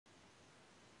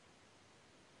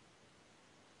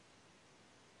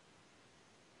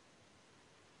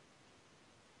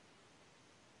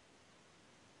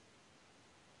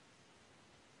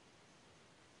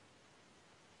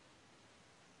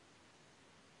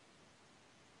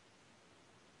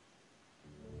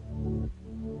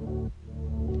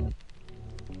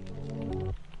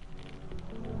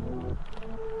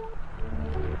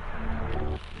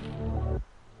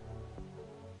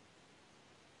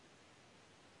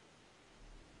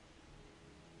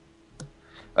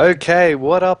Okay,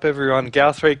 what up everyone?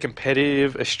 Gal 3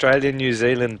 competitive Australia New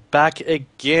Zealand back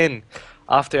again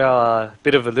after a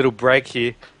bit of a little break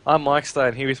here. I'm Mike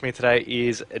Stone. Here with me today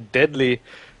is Deadly.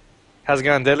 How's it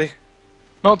going, Deadly?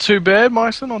 Not too bad,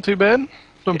 Mason. Not too bad.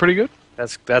 Doing Yeah, pretty good.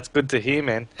 that's good to hear,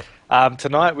 man.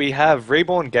 Tonight we have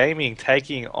Reborn Gaming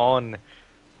taking on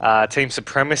Team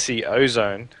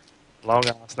Supremacy.Ozone. Long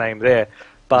ass name there.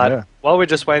 But Yeah. while we're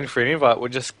just waiting for an invite, we'll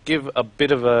just give a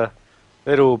bit of a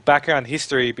little background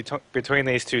history between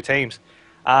these two teams.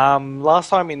 Last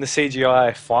time in the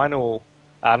CGI final,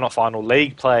 not final,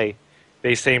 league play,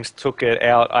 these teams took it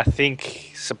out. I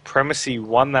think Supremacy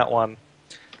won that one.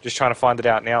 Just trying to find it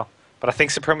out now. But I think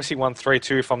Supremacy won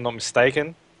 3-2 if I'm not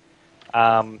mistaken.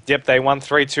 Yep, they won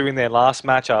 3-2 in their last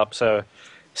matchup, so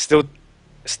still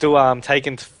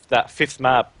taking that fifth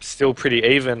map, still pretty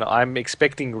even. I'm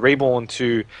expecting Reborn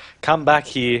to come back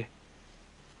here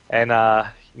and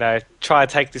try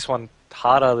to take this one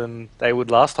harder than they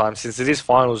would last time. Since it is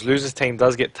finals, losers team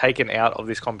does get taken out of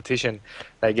this competition.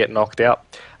 They get knocked out.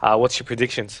 What's your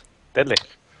predictions? Deadly.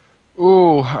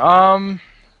 Ooh, I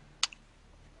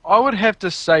would have to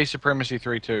say Supremacy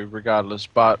 3-2 regardless,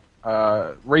 but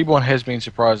Reborn has been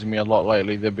surprising me a lot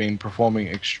lately. They've been performing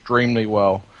extremely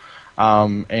well,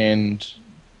 and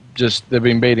just they've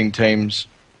been beating teams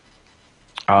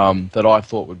that I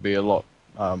thought would be a lot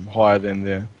higher than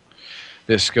their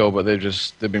skill, but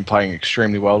they've been playing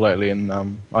extremely well lately, and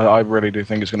I really do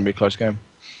think it's going to be a close game.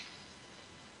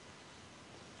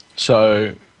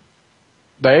 So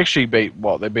they actually beat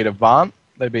what? They beat Avant,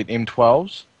 they beat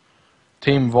M12s,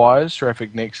 Team Vise,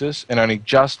 Traffic Nexus, and only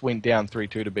just went down 3-2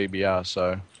 to BBR.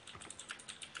 So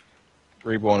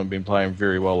Reborn have been playing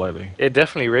very well lately. Yeah,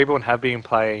 definitely. Reborn have been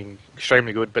playing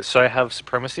extremely good, but so have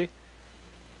Supremacy.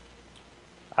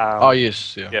 Oh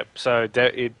yes, yeah. Yep. So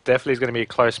it definitely is going to be a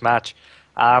close match.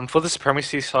 For the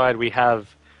Supremacy side, we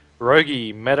have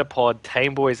Rogi, Metapod,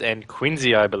 Tame Boys, and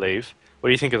Quincy, I believe. What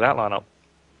do you think of that lineup?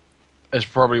 It's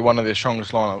probably one of their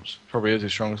strongest lineups. Probably is their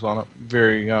strongest lineup.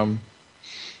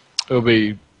 It'll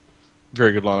be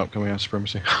very good lineup coming out of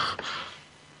Supremacy.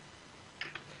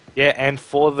 Yeah, and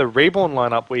for the Reborn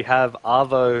lineup, we have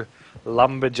Arvo,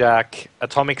 Lumberjack,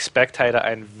 Atomic Spectator,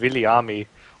 and Viliami.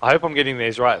 I hope I'm getting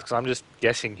these right because I'm just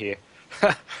guessing here.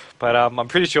 But I'm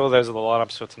pretty sure those are the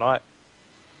lineups for tonight.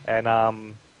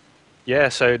 And yeah,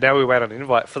 so now we wait on an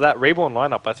invite. For that Reborn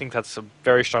lineup, I think that's a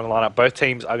very strong lineup. Both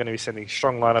teams are going to be sending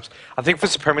strong lineups. I think for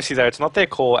Supremacy, though, it's not their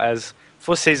core as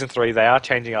for Season 3, they are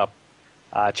changing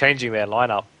their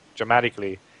lineup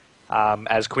dramatically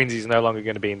as Quincy's no longer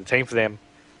going to be in the team for them.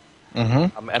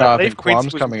 And I I believe think Quincy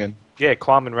Quam's was, coming in. yeah,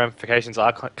 Quam and Ramifications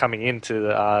are coming into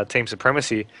the Team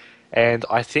Supremacy. And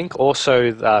I think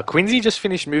also Quincy just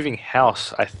finished moving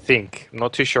house, I think. I'm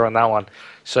not too sure on that one.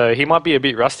 So he might be a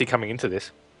bit rusty coming into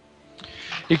this.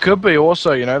 He could be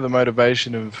also, the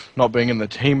motivation of not being in the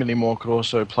team anymore could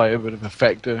also play a bit of a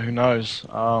factor. Who knows?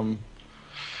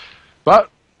 But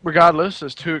regardless,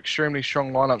 there's two extremely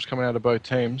strong lineups coming out of both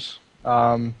teams.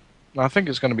 I think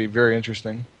it's going to be very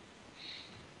interesting.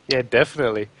 Yeah,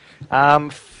 definitely.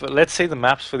 Let's see the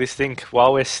maps for this thing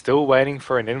while we're still waiting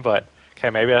for an invite. Okay,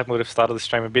 maybe I would have started the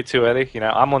stream a bit too early.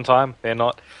 I'm on time. They're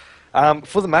not.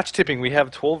 For the match tipping, we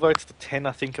have 12 votes to 10,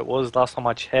 I think it was, last time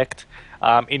I checked,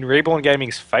 in Reborn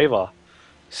Gaming's favour.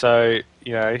 So,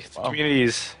 the community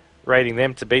is rating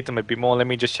them to beat them a bit more. Let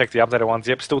me just check the updated ones.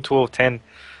 Yep, still 12-10.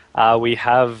 We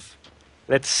have,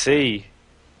 let's see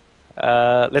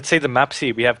the maps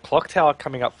here. We have Clock Tower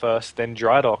coming up first, then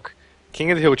Dry Dock, King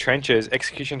of the Hill Trenches,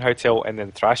 Execution Hotel, and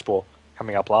then Thrashball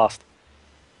coming up last.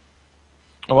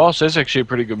 Oh, well, so that's actually a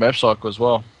pretty good map cycle as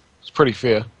well. It's pretty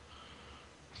fair.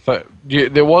 But yeah,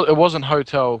 it wasn't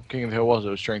Hotel King of the Hill, was it?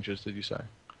 It was Trenches, did you say?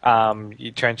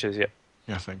 Trenches, yep.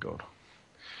 Yeah, thank God.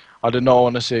 I did not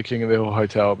want to see a King of the Hill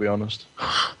Hotel, I'll be honest.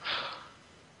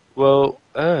 Well,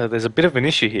 there's a bit of an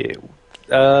issue here.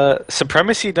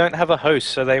 Supremacy don't have a host,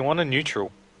 so they want a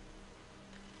neutral.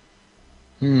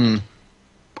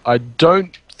 I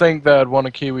don't think they'd want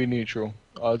a Kiwi neutral.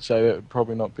 I'd say that would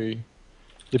probably not be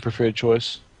the preferred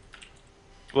choice.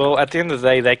 Well, at the end of the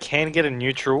day, they can get a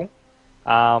neutral.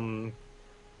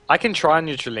 I can try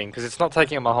neutraling because it's not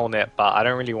taking up my whole net, but I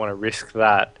don't really want to risk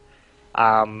that.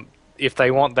 If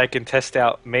they want, they can test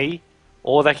out me,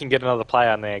 or they can get another player,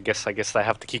 and I guess they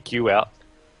have to kick you out.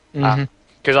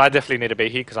 Because I definitely need to be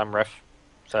here because I'm ref.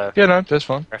 So Yeah, no, that's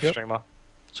fine. ref Yep. streamer.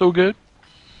 It's all good.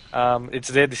 It's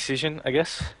their decision, I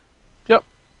guess. Yep.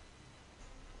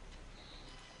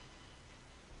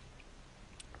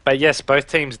 But yes, both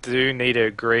teams do need to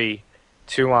agree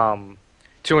to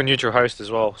a neutral host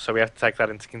as well, so we have to take that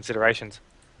into considerations.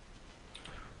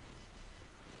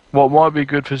 What might be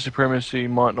good for Supremacy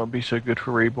might not be so good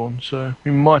for Reborn, so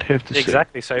we might have to see.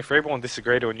 Exactly. So if Reborn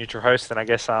disagree to a neutral host, then I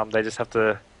guess they just have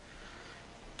to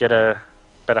get a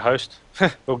better host,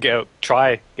 or get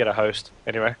a host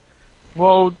anyway.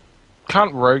 Well,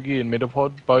 can't Rogi and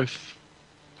Metapod both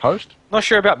host? Not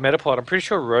sure about Metapod. I'm pretty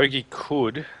sure Rogi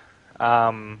could.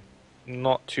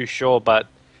 Not too sure, but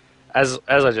as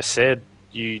I just said,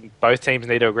 you both teams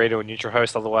need to agree to a neutral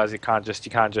host. Otherwise, you can't just do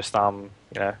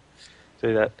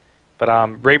that.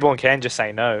 But Reborn can just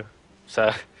say no.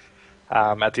 So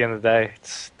at the end of the day,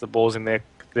 it's the ball's in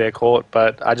their court.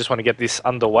 But I just want to get this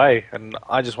underway, and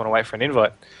I just want to wait for an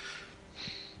invite.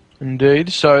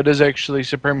 Indeed. So it is actually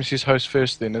Supremacy's host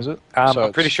first, then, is it? So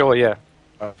I'm pretty sure, yeah,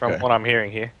 from Okay. what I'm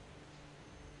hearing here.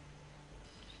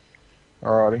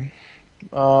 Alrighty.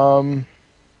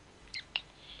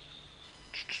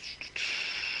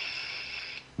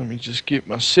 Let me just get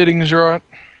my settings right.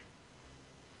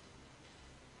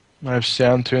 I have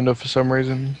sound turned off for some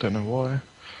reason. Don't know why.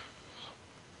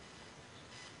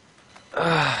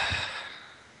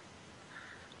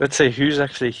 Let's see who's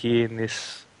actually here in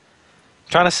this.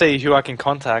 Trying to see who I can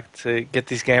contact to get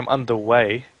this game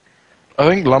underway. I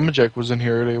think Lumberjack was in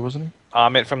here earlier, wasn't he? I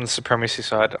meant from the Supremacy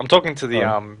side. I'm talking to the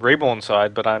Oh. Reborn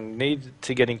side, but I need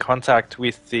to get in contact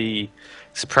with the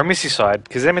Supremacy side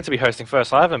because they're meant to be hosting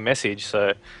first. I have a message,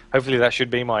 so hopefully that should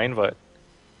be my invite.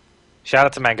 Shout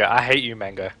out to Mango. I hate you,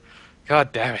 Mango.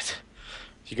 God damn it.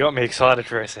 You got me excited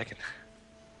for a second.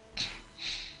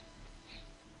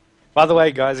 By the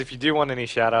way, guys, if you do want any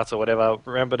shout outs or whatever,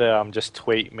 remember to just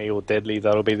tweet me or Deadly.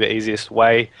 That'll be the easiest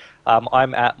way.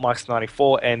 I'm at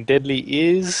Mike's94 and Deadly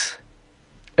is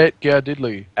At Gow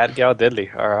Diddley. at Gal Deadly.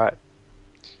 Alright.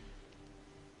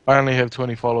 I only have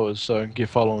 20 followers, so get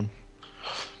following.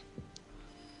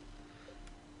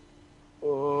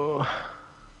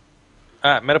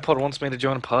 Alright, Metapod wants me to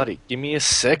join a party. Give me a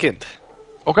second.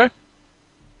 Okay.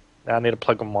 Now I need to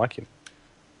plug my mic in.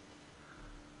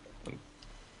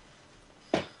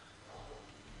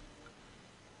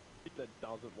 That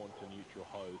doesn't want a neutral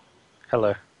host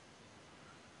Hello.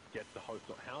 gets the host.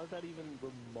 How is that even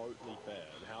remotely fair?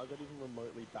 How is that even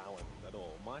remotely balanced at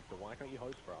all? Micah, why can't you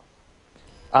host for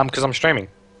us? Because I'm streaming.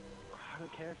 I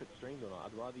don't care if it's streamed or not.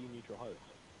 I'd rather you neutral host.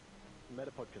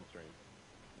 Metapod can stream.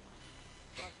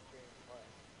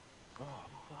 Oh,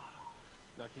 fuck.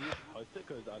 Now, can you host it?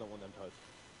 Because I don't want them to host.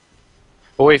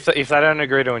 Well, if they don't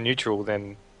agree to a neutral,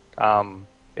 then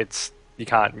it's you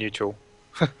can't neutral.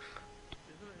 But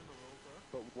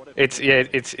what if It's we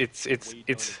it's don't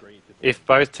agree to if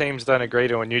both teams don't agree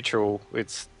to a neutral,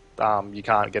 it's you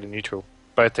can't get a neutral.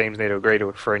 Both teams need to agree to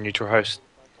it for a neutral host.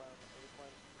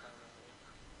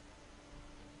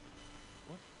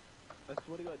 That's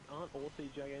what aren't all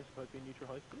CJ games supposed to be neutral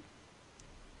hosted?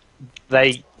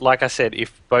 They, like I said,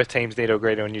 if both teams need to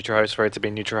agree to a neutral host for it to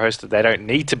be neutral hosted, they don't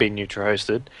need to be neutral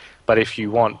hosted. But if you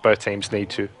want, both teams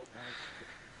need to.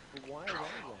 But why are they allowed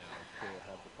to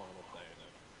have the final say in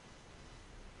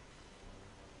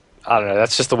it? I don't know.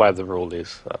 That's just the way the rule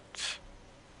is. That's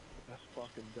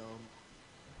fucking dumb.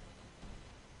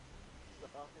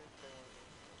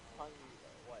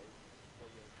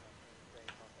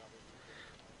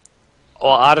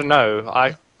 Well, I don't know.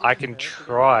 I can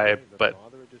try, but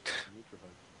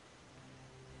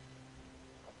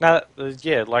no.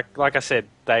 Yeah, like I said,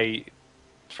 they,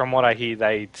 from what I hear,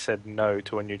 they said no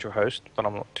to a neutral host, but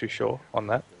I'm not too sure on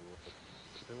that.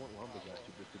 They want lumberjacks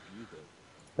to just abuse it.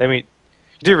 Let me. You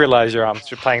do realize you're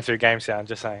playing through game sound?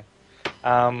 Just saying.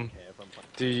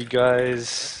 Do you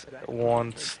guys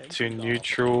want to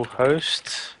neutral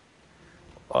host?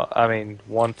 I mean,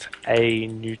 want a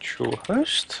neutral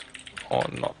host or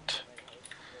not?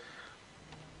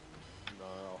 No,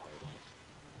 I'll host.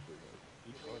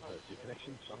 You can't host. Your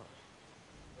connection sucks.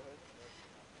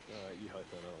 Alright, you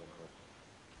host another one first.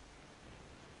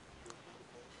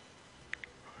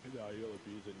 No, you'll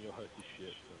abuse it and you'll host your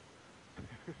shit. So.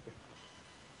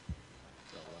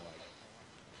 Not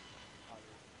like.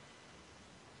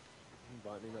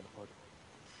 Invite me on the podcast.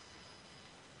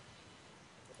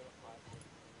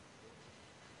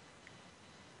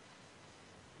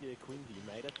 Yeah, Quincy, you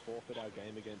made us forfeit our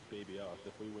game against BBS.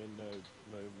 If we win,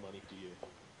 no money for you.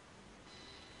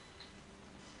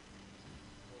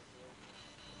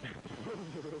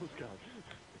 The rules come.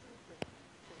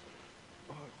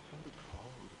 Oh, it's so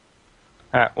cold.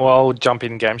 Alright, well, I'll jump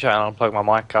in game chat and unplug my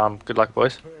mic. Good luck,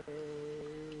 boys. Hey,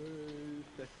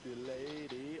 sexy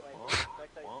lady.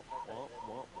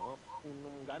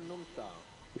 Gangnam style.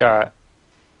 Alright.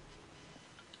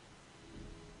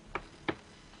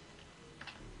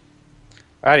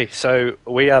 Alrighty, so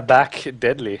we are back,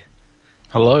 Deadly.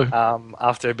 Hello.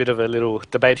 After a bit of a little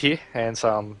debate here and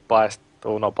some biased,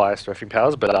 or not biased reffing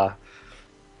powers, but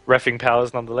reffing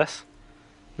powers nonetheless.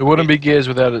 It wouldn't be Gears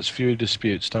without its few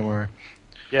disputes, don't worry.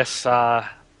 Yes,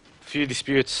 few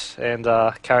disputes and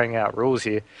carrying out rules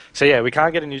here. So yeah, we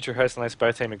can't get a neutral host unless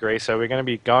both team agree. So we're going to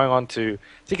be going on to,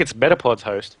 I think it's Metapod's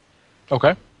host.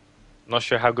 Okay. Not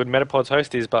sure how good Metapod's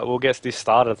host is, but we'll get this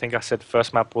started. I think I said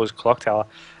first map was Clock Tower.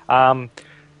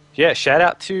 Yeah, shout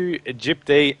out to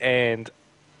Egypti and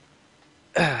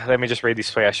let me just read this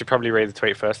tweet. I should probably read the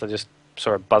tweet first. I just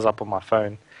saw it buzz up on my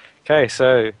phone. Okay,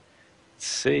 so let's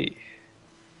see.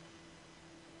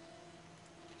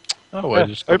 Oh, wait,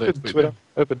 just got open that tweet Twitter.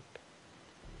 Open.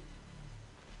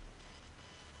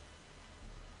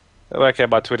 Oh, okay,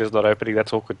 my Twitter's not opening.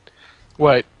 That's awkward. there.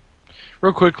 Wait,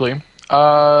 real quickly.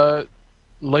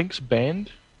 Links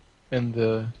banned in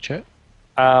the chat?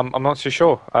 I'm not too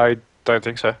sure. I don't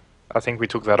think so. I think we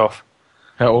took that off.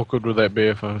 How awkward would that be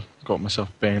if I got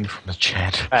myself banned from the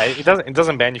chat? It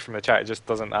doesn't ban you from the chat. It just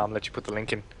doesn't let you put the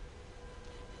link in.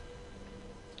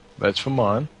 That's for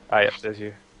mine. Yep, there's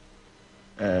you.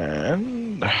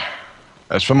 And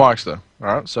that's for Mike's though.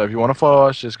 Alright, so if you want to follow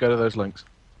us, just go to those links.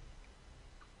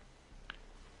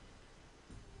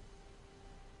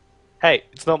 Hey,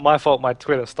 it's not my fault my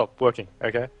Twitter stopped working,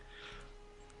 okay?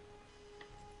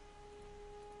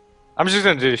 I'm just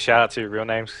going to do a shout out to real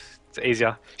names. It's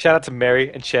easier. Shout out to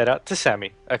Mary and shout out to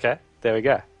Sammy. Okay, there we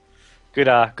go. Good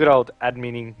old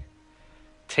adminning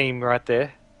team right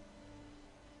there.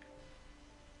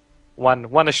 One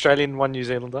Australian, one New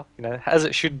Zealander, you know, as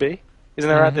it should be. Isn't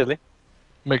that right, Diddley?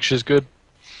 Mixture's good.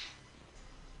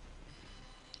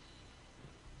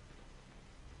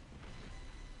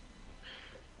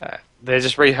 They're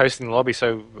just rehosting the lobby,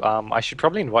 so I should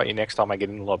probably invite you next time I get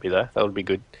in the lobby, though. That would be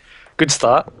good. Good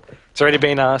start. It's already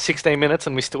been 16 minutes,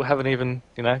 and we still haven't even,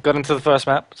 you know, got into the first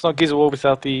map. It's not Gears of War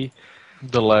without the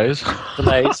Delays.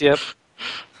 delays. Yep.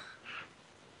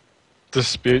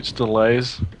 Disputes,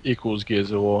 delays equals Gears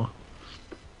of War.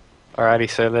 Alrighty,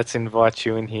 so let's invite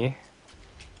you in here.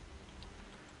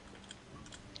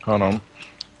 Hold on.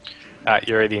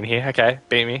 You're already in here. Okay,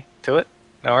 beat me to it.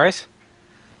 No worries.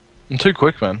 I'm too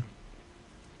quick, man.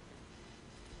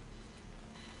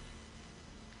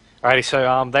 Alrighty,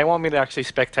 so they want me to actually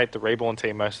spectate the Reborn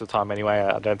team most of the time anyway.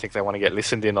 I don't think they want to get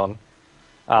listened in on.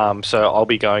 So I'll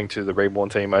be going to the Reborn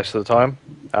team most of the time.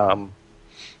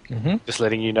 Just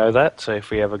letting you know that. So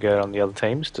if we ever go on the other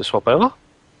teams to swap over.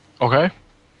 Okay.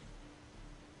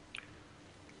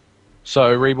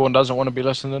 So Reborn doesn't want to be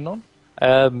listened in on?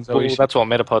 Well, that's what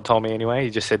Metapod told me anyway.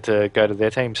 He just said to go to their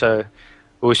team. So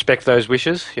we'll respect those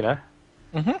wishes, you know.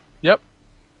 Yep.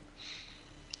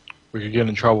 We could get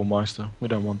in trouble, Meister. We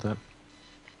don't want that.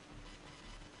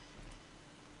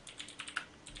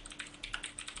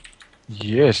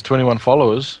 Yes, 21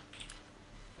 followers.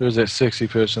 Who was that sexy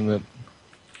person that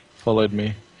followed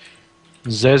me?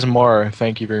 Zez Morrow,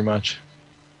 thank you very much.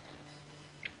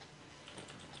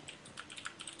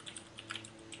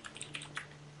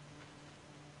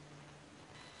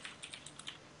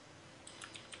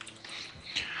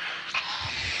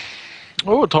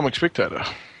 Oh, Atomic Spectator.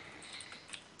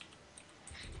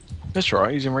 That's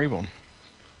right, he's in Reborn.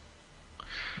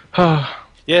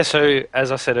 Yeah, so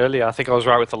as I said earlier, I think I was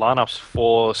right with the lineups.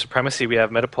 For Supremacy, we have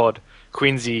Metapod,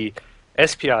 Quincy,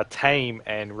 SPR, Tame,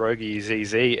 and Rogi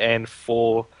ZZ. And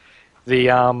for the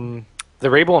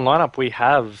Reborn lineup, we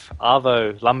have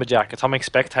Arvo, Lumberjack, Atomic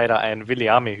Spectator, and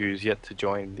Viliami, who's yet to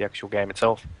join the actual game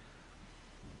itself.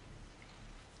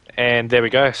 And there we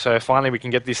go. So finally we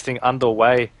can get this thing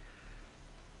underway.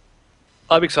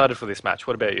 I'm excited for this match.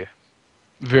 What about you?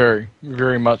 Very,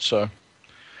 very much so.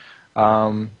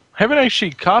 Haven't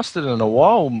actually casted in a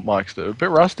while, Mike's. A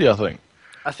bit rusty, I think.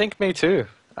 I think me too.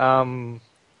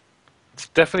 It's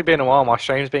definitely been a while. My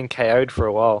stream's been KO'd for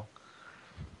a while.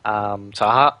 So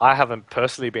I haven't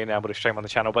personally been able to stream on the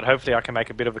channel, but hopefully I can make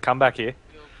a bit of a comeback here.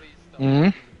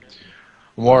 I'm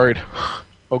worried.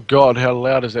 Oh God, how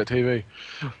loud is that TV?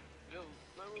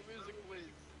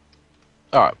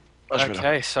 Alright.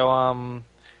 Okay, so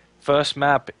first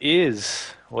map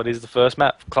is... What is the first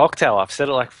map? Clock Tower. I've said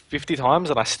it like 50 times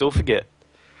and I still forget.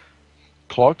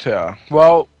 Clock Tower.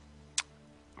 Well,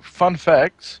 fun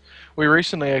fact, we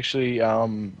recently actually, I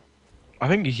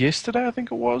think yesterday, I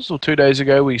think it was, or 2 days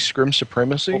ago, we scrimmed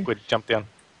Supremacy. Awkward, jump down.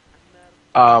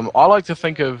 I like to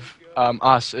think of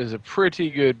us as a pretty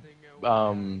good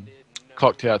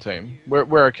Clock Tower team.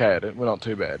 We're okay at it. We're not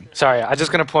too bad. Sorry, I'm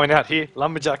just going to point out here,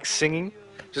 Lumberjack singing.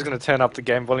 Just going to turn up the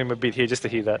game volume a bit here just to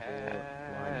hear that.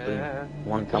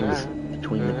 One comes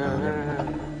between the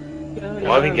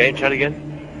Live in game chat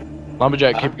again?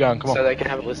 Lumberjack, keep going. Come on. so they can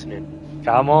have a listen in.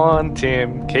 Come on,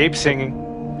 Tim. Keep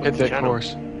singing. Hit that Channel.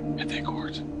 chorus. Hit that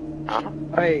chorus. Huh?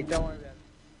 Hey, don't worry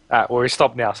about it. Well, we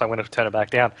stopped now, so I'm going to turn it back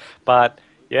down. But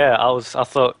yeah, I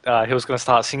thought he was going to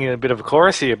start singing a bit of a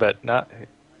chorus here, but no,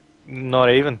 not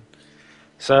even.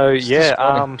 So yeah,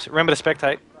 remember to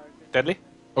spectate, Deadly.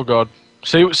 Oh god.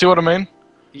 See what I mean?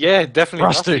 Yeah, definitely.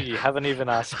 Rusty. You haven't even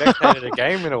spectated a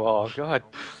game in a while. God.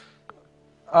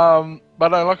 But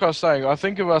no, like I was saying, I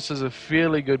think of us as a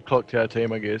fairly good clock tower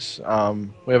team, I guess.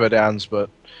 We have our downs, but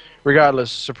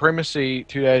regardless, Supremacy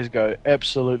 2 days ago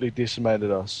absolutely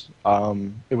decimated us.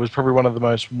 It was probably one of the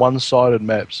most one-sided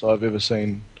maps I've ever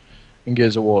seen in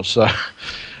Gears of War, so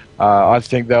I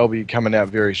think they'll be coming out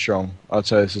very strong. I'd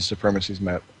say this is Supremacy's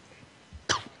map.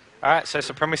 Alright, so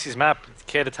Supremacy's map,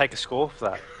 care to take a score for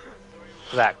that?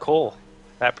 For that call?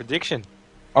 That prediction?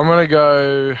 I'm gonna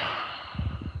go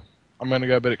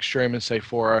a bit extreme and say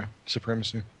 4-0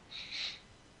 Supremacy.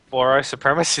 4-0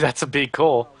 Supremacy, that's a big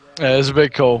call. Yeah, it's a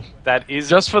big call. That is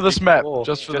Just for this big map. call.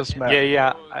 Just for this map.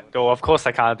 Yeah. Well, of course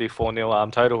they can't do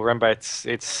 4-0 total. Remember,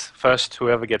 it's first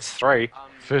whoever gets 3.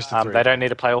 First to 3. They don't need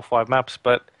to play all 5 maps,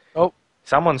 but Oh.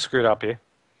 someone screwed up here.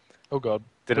 Oh god.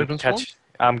 Didn't Weapon catch. swarm?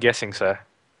 I'm guessing so.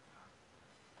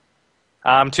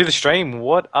 To the stream,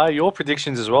 what are your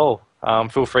predictions as well?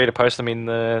 Feel free to post them in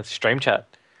the stream chat.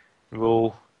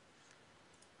 We'll.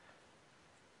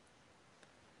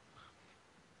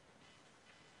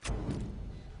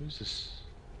 Who's this?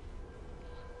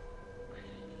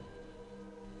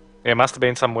 Yeah, it must have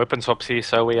been some weapon swaps here.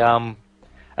 So we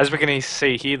as we can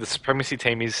see here, the Supremacy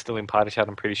team is still in party chat.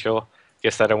 I'm pretty sure.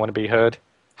 Guess they don't want to be heard.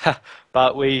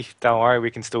 But we don't worry. We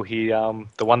can still hear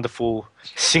the wonderful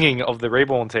singing of the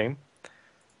Reborn team.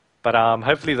 But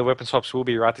hopefully the weapon swaps will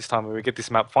be right this time when we get this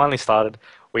map finally started.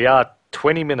 We are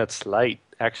 20 minutes late,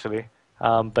 actually.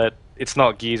 But it's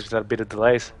not Gears without a bit of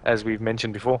delays, as we've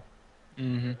mentioned before.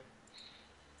 Mm-hmm.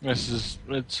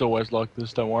 It's always like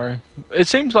this, don't worry. It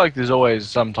seems like there's always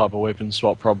some type of weapon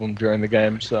swap problem during the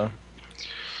game, so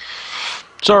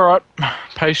it's alright.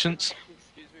 Patience.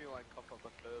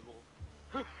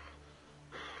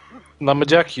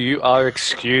 Lumberjack, you are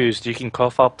excused. You can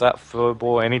cough up that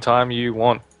furball anytime you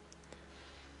want.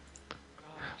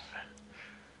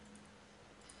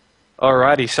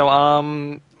 Alrighty, so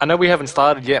I know we haven't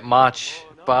started yet much,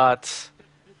 but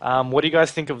what do you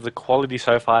guys think of the quality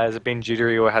so far? Has it been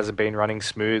jittery or has it been running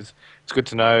smooth? It's good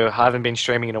to know. I haven't been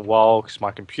streaming in a while because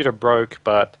my computer broke,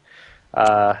 but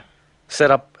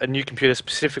set up a new computer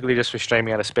specifically just for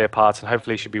streaming out of spare parts, and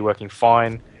hopefully it should be working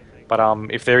fine. But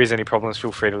if there is any problems,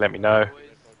 feel free to let me know.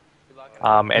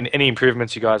 And any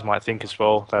improvements you guys might think as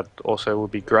well, that also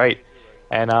would be great.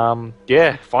 And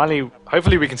yeah, finally,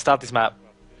 hopefully we can start this map.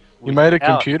 You made a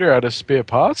computer out of spare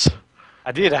parts?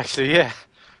 I did actually, yeah.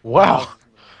 Wow.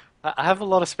 I have a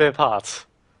lot of spare parts.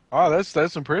 Oh,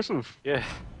 that's impressive. Yeah.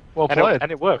 Well played.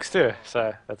 And it works too,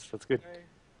 so that's good.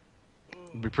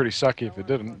 It'd be pretty sucky if it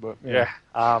didn't, but yeah.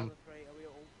 Yeah.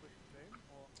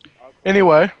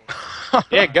 Anyway.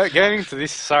 Yeah, going into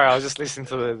this, sorry, I was just listening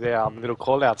to the little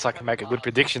call out so I can make a good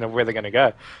prediction of where they're going to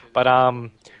go. But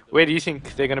where do you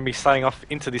think they're going to be starting off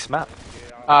into this map?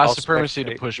 Supremacy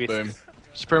to push boom.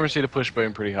 Supremacy to push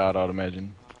boom pretty hard, I'd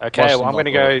imagine. Okay, well, I'm going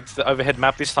to go to the overhead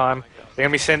map this time. They're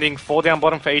going to be sending 4 down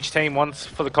bottom for each team. One's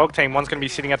for the COG team. One's going to be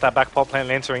sitting at that back pot plant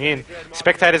lancering in.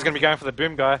 Spectator's going to be going for the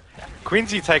boom guy.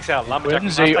 Quincy takes out Lumberjack.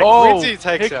 Quincy, Quincy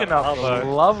takes out up a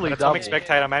lovely double. Atomic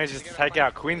Spectator manages to take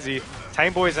out Quincy.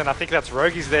 Tame Boys, and I think that's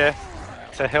Rogies there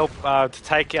to help to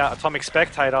take out Atomic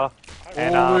Spectator.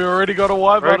 And we already got a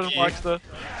white button, Rogi Meister.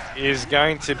 is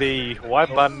going to be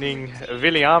white buttoning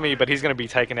Viliami, but he's going to be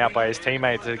taken out by his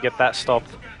teammate to get that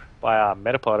stopped by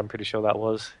Metapod. I'm pretty sure that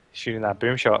was shooting that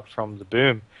boom shot from the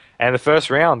boom. And the first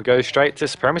round goes straight to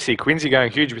Supremacy. Quincy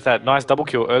going huge with that nice double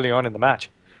kill early on in the match.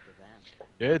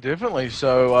 Yeah, definitely.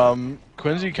 So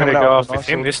Quincy coming Going to go out off with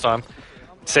him this time.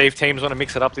 See if teams want to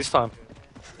mix it up this time.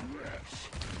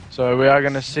 So we are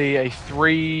going to see a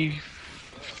 3-4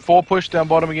 push down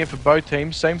bottom again for both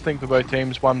teams. Same thing for both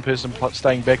teams. One person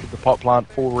staying back at the pot plant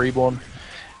for Reborn.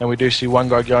 And we do see one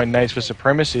guy going nades for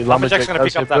Supremacy. Lumberjack's going to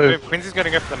pick up that boom. Quincy's going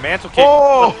to go for the mantle kick.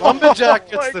 Oh! But Lumberjack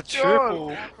Oh gets my the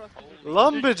triple.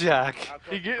 Lumberjack.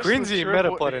 He gets Quincy, the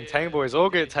triple. Metapod, and Tang Boys all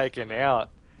get taken out.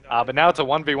 But now it's a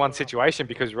 1v1 situation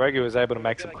because Rogi was able to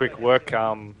make some quick work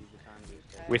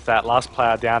with that last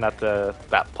player down at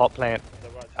that pot plant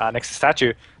next to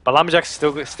statue. But Lumberjack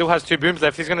still has 2 booms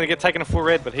left. He's going to get taken a full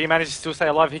red, but he manages to still stay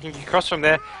alive. He can cross from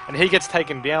there, and he gets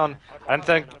taken down. I don't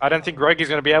think Rogi's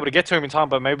going to be able to get to him in time,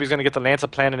 but maybe he's going to get the Lancer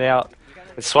planted out.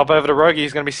 Let's swap over to Rogi.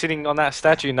 He's going to be sitting on that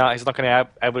statue. No, he's not going to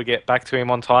be able to get back to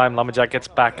him on time. Lumberjack gets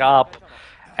back up,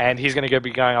 and he's going to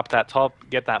be going up that top,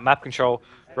 get that map control.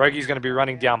 Rogi's going to be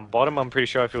running down bottom. I'm pretty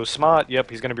sure if he was smart, yep,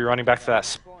 he's going to be running back to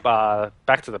that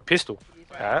back to the pistol.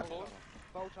 Alright.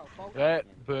 That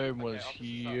boom was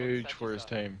huge for his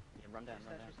team.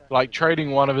 Like,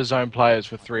 trading one of his own players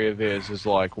for 3 of theirs is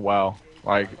like, wow.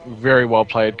 Like, very well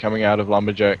played coming out of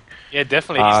Lumberjack. Yeah,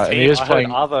 definitely. His team, he is I playing...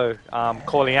 heard Arvo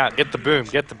calling out, get the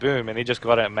boom, and he just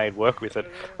got it and made work with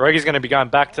it. Rogi's going to be going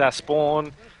back to that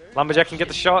spawn. Lumberjack can get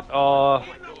the shot. Oh,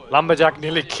 Lumberjack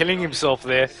nearly killing himself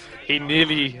there. He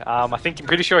nearly, I'm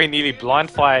pretty sure he nearly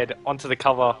blind fired onto the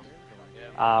cover,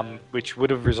 which would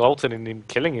have resulted in him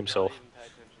killing himself.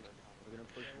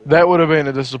 That would have been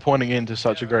a disappointing end to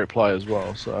such a great play as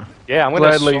well. So yeah, I'm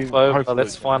going to swap over.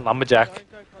 Let's find Lumberjack.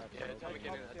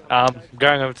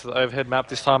 Going over to the overhead map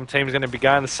this time. Team's going to be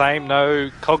going the same.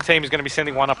 No, Cog team is going to be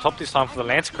sending one up top this time for the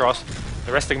Lance Cross.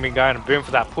 The rest are going to be going and boom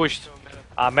for that push.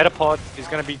 Metapod is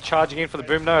going to be charging in for the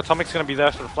boom. No, Atomic's going to be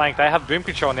there for the flank. They have boom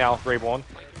control now, Reborn.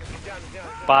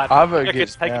 But Arvo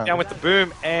gets taken down with the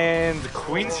boom, and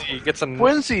Quincy gets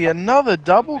another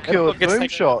double kill with boom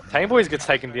shot. Tameboys gets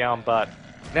taken down, but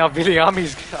now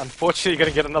Viliami's unfortunately going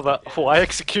to get another Y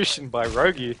execution by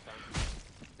Rogi.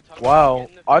 Wow,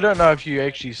 I don't know if you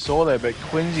actually saw that, but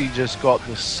Quincy just got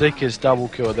the sickest double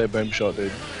kill with that boom shot,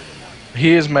 dude.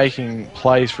 He is making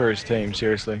plays for his team,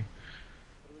 seriously.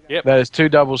 Yep. That is 2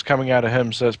 doubles coming out of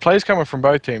him, so it's plays coming from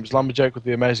both teams. Lumberjack with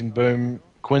the amazing boom,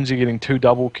 Quincy getting 2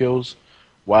 double kills.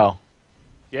 Wow.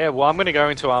 Yeah, well, I'm going to go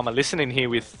into a listening here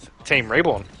with Team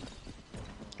Reborn.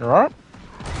 Alright.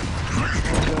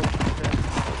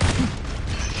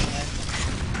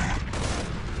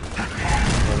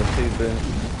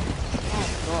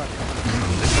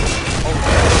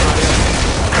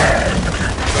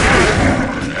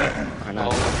 I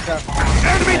know.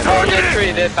 Enemy target!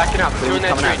 Tree, they're backing up. Two in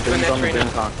that tree, two in that tree now.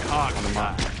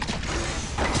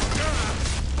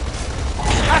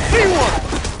 I see one!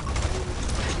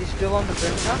 Is he still on the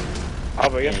boom car? Oh,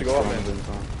 but you have to go up, man.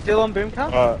 Still on boom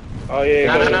car? Oh,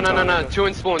 yeah. No. Two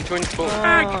in spawn, two in spawn.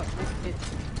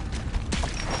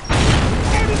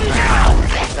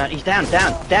 He's down.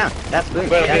 That's boom.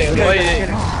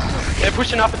 They're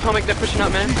pushing up, Atomic, they're pushing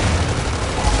up, man. I'm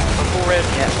full red.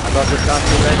 Yeah, I got this guy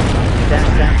full red. He's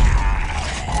down.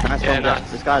 Nice one,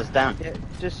 nice. This guy's down. Yeah,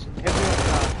 just everyone.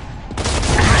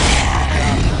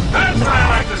 That's what I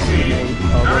like to see.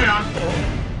 Carry on.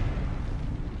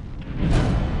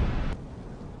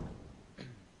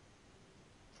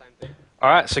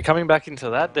 Alright, so coming back into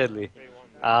that, Deadly.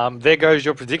 There goes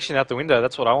your prediction out the window.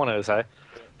 That's what I wanted to say.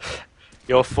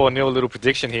 Your 4-0 little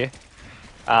prediction here.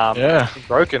 Yeah.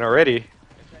 Broken already.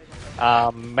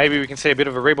 Maybe we can see a bit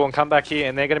of a Reborn comeback here,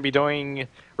 and they're going to be doing...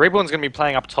 Reborn's going to be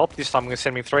playing up top this time. I'm going to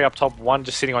send me 3 up top, 1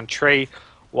 just sitting on tree,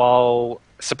 while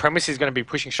Supremacy is going to be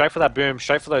pushing straight for that boom,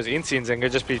 straight for those insins, and going to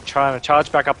just be trying to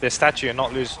charge back up their statue and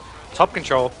not lose top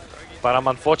control. But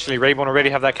unfortunately, Reborn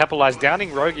already have that capitalized, downing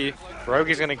Rogi.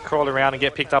 Rogi's going to crawl around and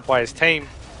get picked up by his team.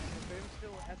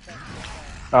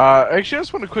 Actually, I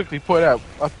just want to quickly point out,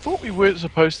 I thought we weren't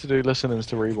supposed to do listen-ins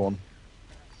to Reborn.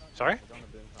 Sorry?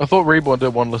 I thought Reborn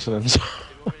did want listen-ins.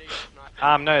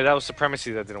 No, that was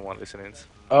Supremacy that didn't want listen-ins.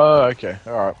 Oh, okay.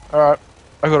 Alright.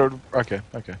 I got it. Okay.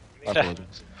 I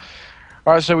apologize.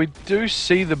 Alright, so we do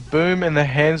see the boom in the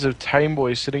hands of Tame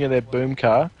Boys sitting in their boom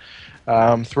car.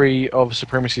 3 of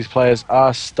Supremacy's players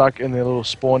are stuck in their little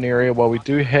spawn area, while we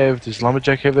do have... Does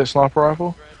Lumberjack have that sniper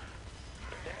rifle?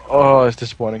 Oh, it's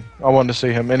disappointing. I wanted to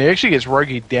see him. And he actually gets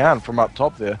Rogi down from up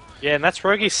top there. Yeah, and that's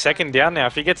Rogi's second down now.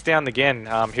 If he gets down again,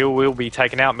 he will be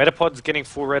taken out. Metapod's getting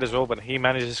full red as well, but he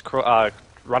manages to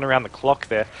run around the clock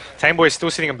there. Tameboy's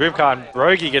still sitting in boom car, and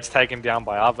Rogi gets taken down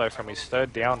by Arvo from his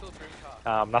 3rd down.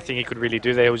 Nothing he could really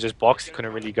do there. He was just boxed. He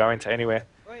couldn't really go into anywhere.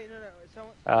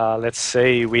 Let's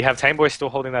see. We have Tameboy still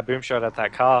holding that boom shot at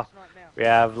that car. We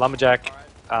have Lumberjack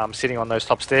sitting on those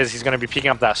top stairs. He's going to be picking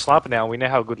up that sniper now. We know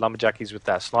how good Lumberjack is with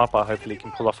that sniper. Hopefully he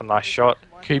can pull off a nice shot.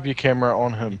 Keep your camera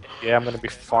on him. Yeah, I'm going to be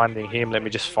finding him. Let me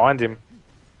just find him.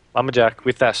 Lumberjack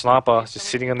with that sniper, just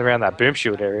sitting around that boom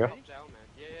shield area.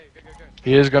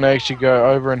 He is going to actually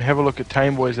go over and have a look at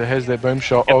Tame Boys that has their boom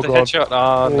shot. Get oh, the God. Headshot.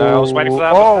 Oh, no, I was waiting for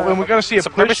that. Oh, and we're going to see a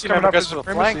push Supremacy coming up goes for for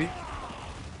the flank. Supremacy.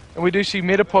 And we do see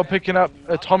Metapod picking up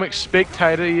Atomic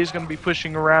Spectator. He is going to be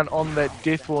pushing around on that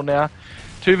death wall now.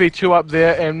 2v2 up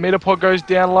there, and Metapod goes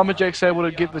down. Lumberjack's able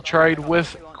to get the trade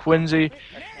with Quincy,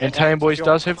 and Tame Boys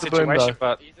does have the boom though.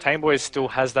 But Tame Boys still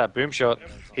has that boom shot.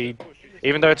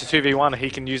 Even though it's a 2v1, he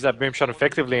can use that boom shot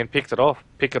effectively and pick it off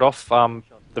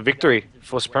the victory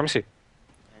for Supremacy.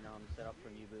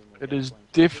 It is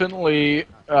definitely, it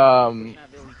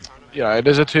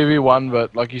is a 2v1,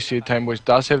 but like you said, Tame Boys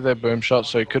does have that boom shot,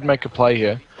 so he could make a play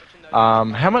here.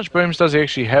 How much booms does he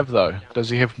actually have, though? Does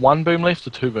he have 1 boom left or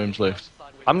 2 booms left?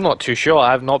 I'm not too sure.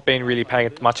 I've not been really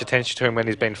paying much attention to him when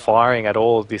he's been firing at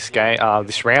all this game,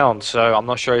 this round. So I'm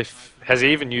not sure if has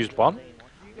he even used one.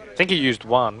 I think he used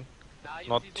one.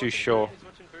 Not too sure.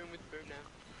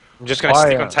 I'm just going to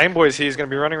stick on Tame Boys here. He's going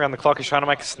to be running around the clock. He's trying to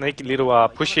make a sneaky little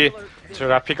push here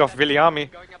to pick off Viliami.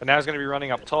 But now he's going to be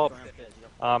running up top.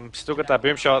 Still got that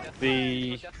boom shot.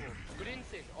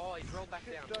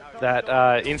 That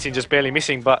Insin just barely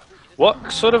missing. But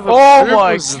what sort of a boom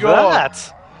was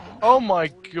that? Oh my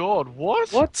god,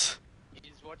 what? What?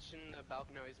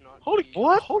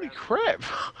 Holy crap.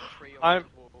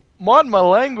 Mind my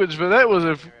language, but that was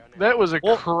a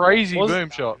crazy boom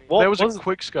shot. That was a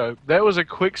quick scope. That was a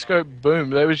quick scope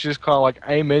boom. That was just kind of like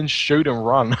aim in, shoot and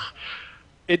run.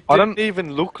 It didn't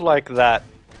even look like that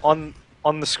on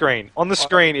the screen. On the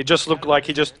screen, it just looked like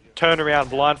he just turned around,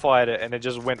 blind fired it, and it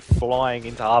just went flying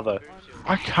into other.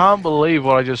 I can't believe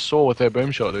what I just saw with that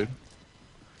boom shot, dude.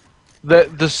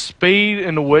 The speed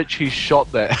in which he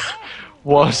shot that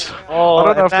was... I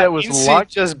don't know if that was luck.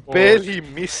 Just barely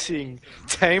missing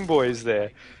Tame Boys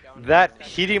there. That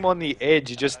hit him on the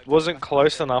edge. It just wasn't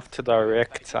close enough to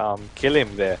direct kill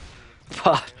him there.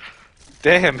 But,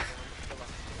 damn.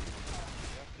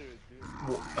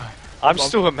 I'm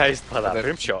still amazed by that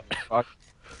boom shot.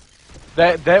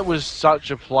 That was such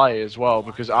a play as well,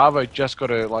 because Arvo just got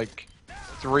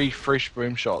 3 fresh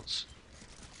boom shots.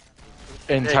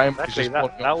 And Tame exactly.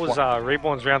 That was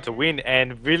Reborn's round to win,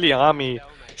 and Viliami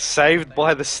saved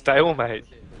by the stalemate.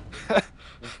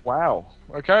 Wow.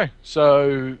 Okay,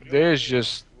 so there's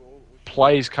just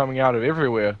plays coming out of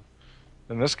everywhere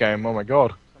in this game. Oh my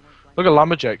god. Look at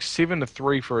Lumberjack,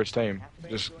 7-3 for his team.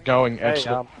 Just going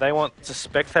absolutely... they want to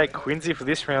spectate Quincy for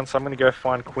this round, so I'm going to go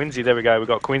find Quincy. There we go, we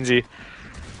got Quincy.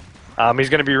 He's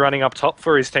going to be running up top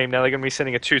for his team. Now they're going to be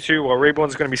sending a 2-2, while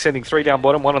Reborn's going to be sending 3 down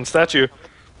bottom, 1 on statue.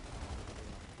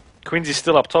 Quincy's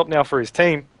still up top now for his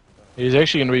team. He's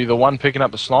actually going to be the one picking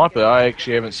up the sniper. I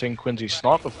actually haven't seen Quincy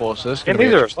snipe before, so this is going to be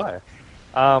neither have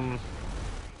I.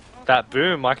 That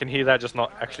boom, I can hear that just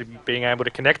not actually being able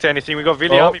to connect to anything. We got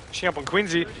Viliami pushing up on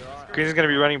Quincy. Quincy's going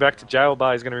to be running back to jail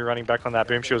bar. He's going to be running back on that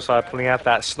boom shield side, pulling out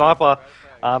that sniper.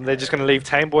 They're just going to leave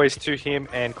Tame Boys to him,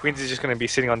 and Quincy's just going to be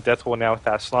sitting on death wall now with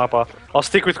that sniper. I'll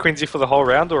stick with Quincy for the whole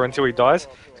round, or until he dies.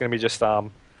 He's going to be just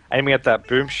aiming at that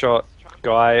boom shot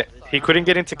guy. He couldn't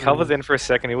get into cover then for a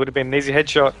second. It would have been an easy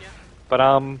headshot. But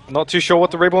not too sure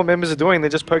what the Reborn members are doing. They're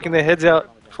just poking their heads out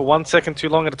for 1 second too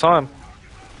long at a time.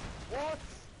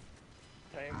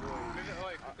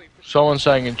 Someone's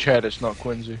saying in chat it's not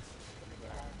Quincy.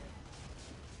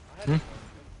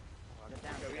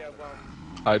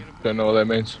 I don't know what that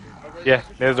means. Yeah,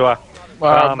 neither do I.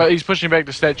 But he's pushing back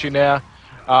the statue now.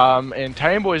 And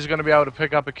Tame Boys is going to be able to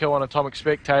pick up a kill on Atomic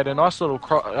Spectator. Nice little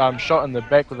shot in the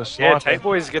back with a sniper. Yeah, Tame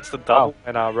Boys gets the double,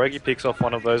 and Rogi picks off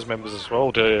one of those members as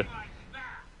well, too.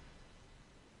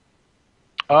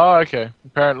 Oh, okay.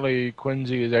 Apparently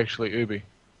Quincy is actually Ubi.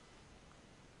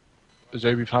 Is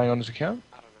Ubi playing on his account?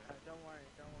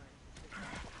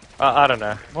 I don't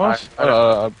know. What?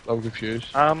 I'm confused.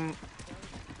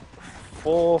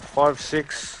 4, 5,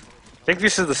 6. I think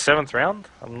this is the 7th round.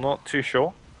 I'm not too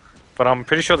sure. But I'm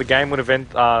pretty sure the game would have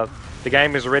ended. The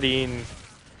game is already in.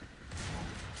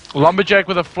 Lumberjack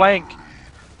with a flank.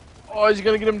 Oh, is he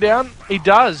going to get him down? He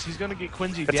does. He's going to get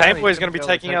Quincy down. The Tame Boy is going to be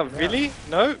taking out Vili?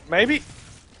 No? Maybe?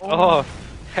 Oh,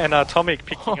 and Atomic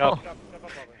picking up.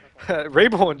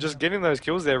 Reborn just getting those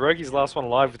kills there. Rogi's last one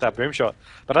alive with that boom shot.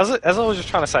 But as I was just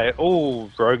trying to say,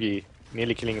 Rogi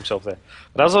nearly killing himself there.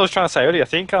 But as I was trying to say earlier, I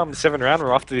think 7 round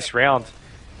or after this round,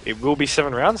 it will be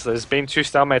 7 rounds. There's been 2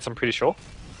 stalemates, I'm pretty sure.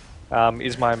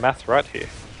 Is my math right here?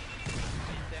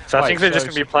 So I think they're just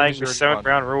going to be playing the 7th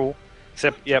round rule.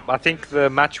 Except, yep, I think the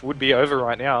match would be over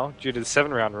right now due to the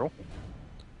 7 round rule.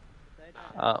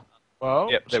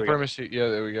 Well, yep, Supremacy, yeah,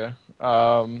 there we go.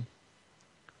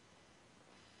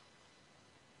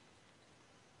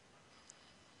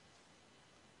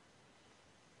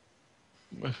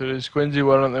 If it is Quincy,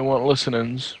 why don't they want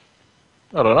listenings?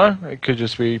 I don't know. It could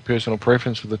just be personal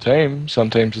preference for the team.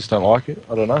 Some teams just don't like it.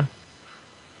 I don't know.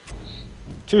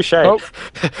 Touche.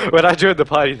 When I joined the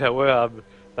party,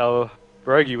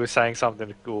 Rogi was saying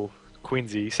something cool.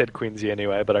 Quincy, he said Quincy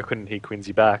anyway, but I couldn't hear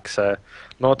Quincy back, so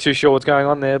not too sure what's going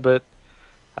on there, but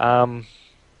oh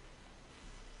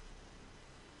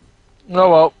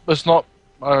well, it's not,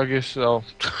 I guess,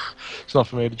 it's not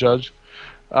for me to judge.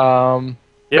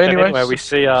 Anyway, we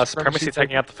see Supremacy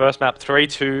taking out the first map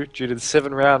 3-2 due to the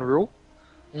 7 round rule.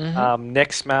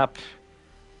 Next map,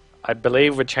 I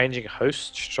believe we're changing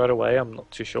host straight away. I'm not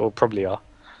too sure. Probably are.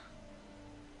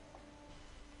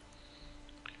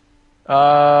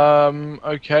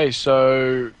 Okay,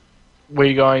 so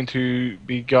we're going to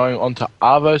be going on to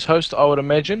Arvo's host, I would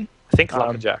imagine. I think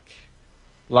Lumberjack.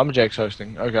 Lumberjack's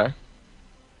hosting. Okay. I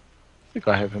think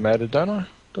I have him added, don't I?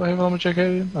 Do I have Lumberjack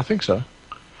added? I think so.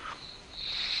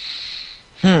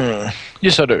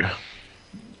 Yes, I do.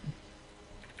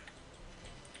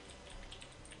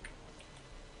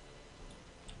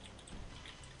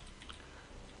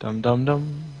 Dum dum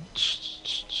dum.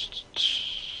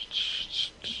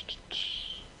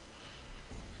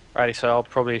 Righty, so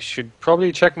I'll should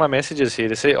check my messages here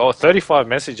to see. Oh, 35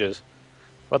 messages.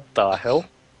 What the hell?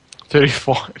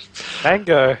 35.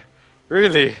 Mango,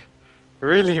 really,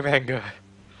 Mango.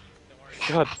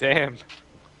 God damn.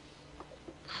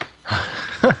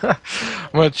 I'm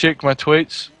gonna check my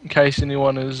tweets in case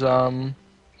anyone is asked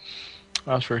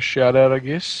for a shout out, I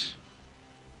guess.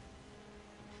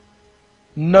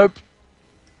 Nope.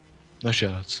 No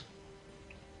shout outs.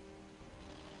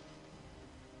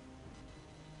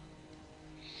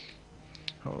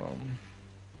 Hold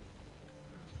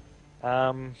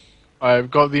on.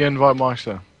 I've got the invite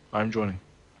master. I'm joining.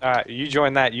 Alright, you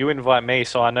join that, you invite me,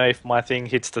 so I know if my thing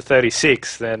hits the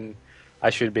 36, then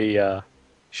I should be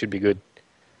good.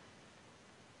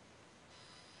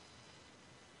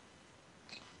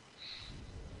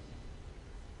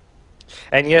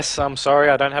 And yes, I'm sorry,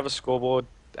 I don't have a scoreboard.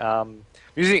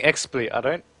 Using XSplit, I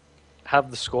don't have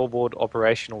the scoreboard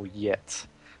operational yet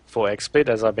for XSplit,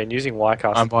 as I've been using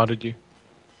Ycast. I invited you.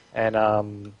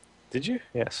 And, did you?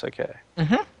 Yes, okay.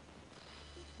 Mm-hmm.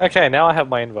 Okay, now I have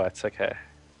my invites, okay.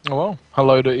 Oh well.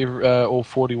 Hello to all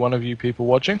 41 of you people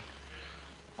watching.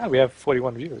 Oh, we have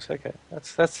 41 viewers, okay.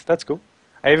 That's cool.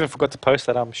 I even forgot to post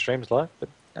that streams live, but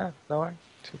no worries.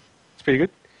 It's pretty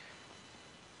good.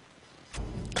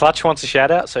 Clutch wants a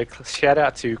shout out, so shout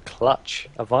out to Clutch.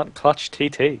 Avant Clutch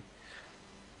TT.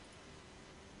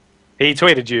 He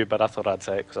tweeted you, but I thought I'd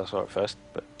say it because I saw it first,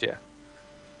 but yeah.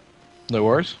 No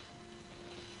worries.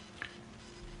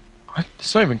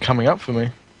 It's not even coming up for me.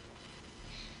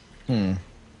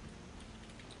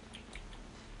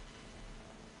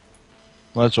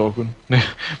 Well, that's awkward. My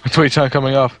tweets aren't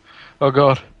coming up. Oh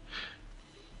god.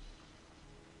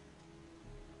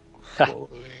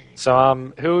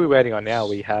 So who are we waiting on now?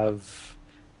 We have,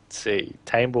 let's see,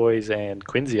 Tame Boys and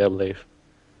Quincy, I believe.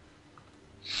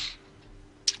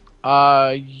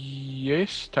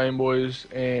 Yes, Tame Boys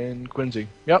and Quincy.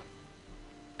 Yep.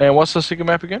 And what's the second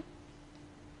map again?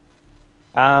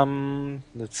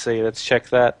 Let's see, let's check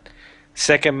that.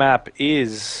 Second map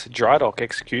is Dry Dock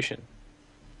Execution.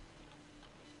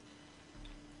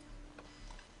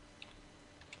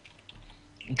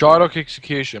 Dry Dock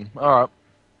Execution. Alright.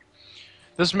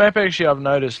 This map actually I've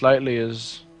noticed lately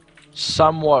is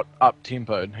somewhat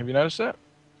up-tempoed. Have you noticed that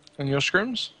in your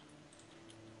scrims?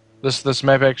 This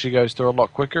map actually goes through a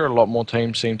lot quicker. A lot more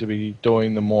teams seem to be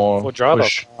doing the more For Dry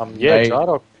push. Dock. Yeah,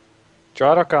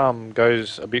 Dry Dock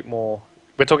goes a bit more.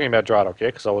 We're talking about Dry Dock, yeah,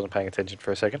 because I wasn't paying attention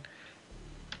for a second.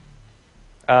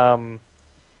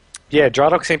 Yeah, Dry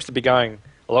Dock seems to be going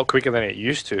a lot quicker than it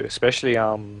used to, especially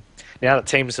now that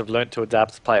teams have learnt to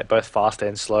adapt to play it both fast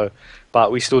and slow.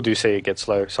 But we still do see it get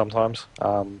slow sometimes.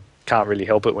 Can't really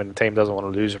help it when the team doesn't want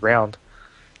to lose a round.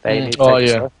 They need to take it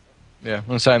slow. Yeah,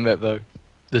 I'm saying that though.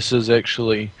 This is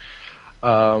actually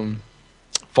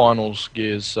finals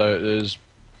gears, so it is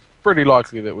pretty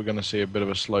likely that we're going to see a bit of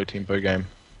a slow tempo game.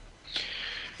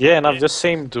 Yeah, and I've just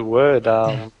seen the word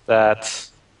that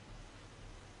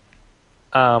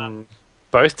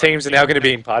both teams are now going to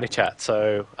be in party chat,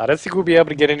 so I don't think we'll be able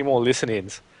to get any more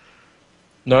listen-ins.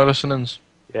 No listen-ins.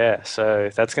 Yeah, so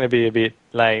that's going to be a bit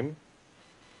lame,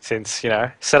 since, you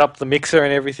know, set up the mixer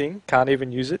and everything, can't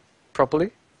even use it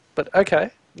properly. But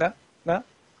okay, no,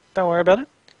 don't worry about it.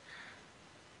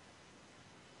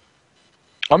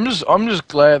 I'm just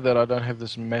glad that I don't have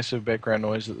this massive background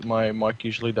noise that my mic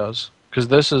usually does, because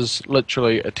this is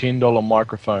literally a $10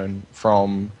 microphone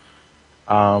from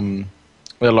the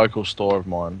local store of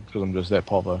mine, because I'm just that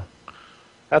povo.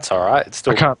 That's all right. It's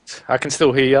still I can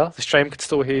still hear you. The stream can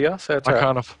still hear you, so it's all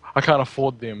right. I can't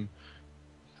afford them.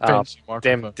 Fancy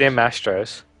microphones. Them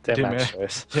Astros. Them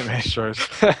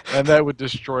Astros. And that would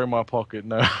destroy my pocket.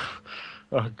 No.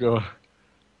 Oh god.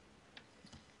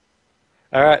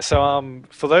 All right. So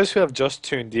for those who have just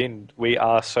tuned in, we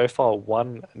are so far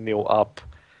 1-0 up.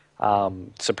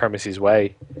 Supremacy's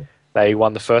way. They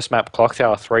won the first map, Clock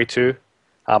Tower 3-2.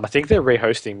 I think they're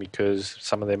rehosting because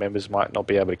some of their members might not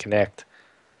be able to connect.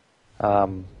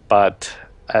 But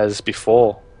as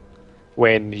before,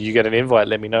 when you get an invite,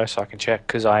 let me know so I can check,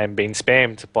 because I am being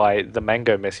spammed by the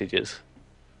Mango messages.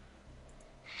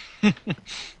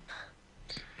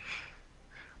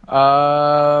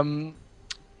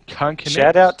 Can't connect.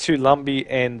 Shout out to Lumbee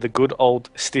and the good old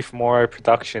Stiff Moro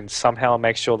Productions. Somehow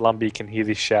make sure Lumbee can hear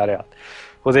this shout out.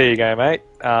 Well, there you go, mate.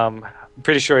 I'm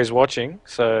pretty sure he's watching,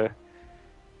 so...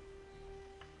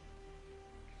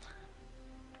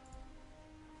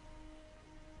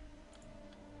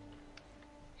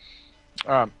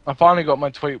 Alright, I finally got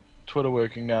my Twitter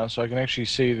working now, so I can actually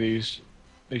see these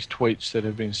tweets that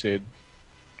have been said.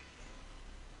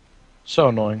 So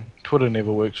annoying. Twitter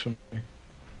never works for me.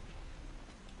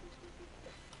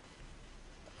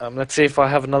 Let's see if I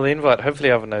have another invite. Hopefully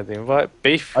I have another invite.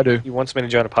 Beef, I do. he wants me to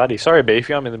join a party. Sorry,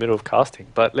 Beefy, I'm in the middle of casting.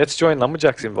 But let's join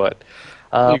Lumberjack's invite.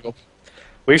 There you go.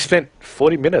 We've spent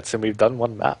 40 minutes and we've done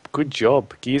one map. Good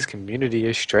job. Gears Community,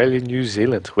 Australia, New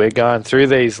Zealand. We're going through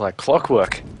these like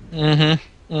clockwork.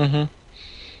 Mm-hmm. Mm-hmm.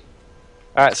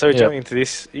 Alright, so Yep. jumping into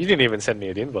this, you didn't even send me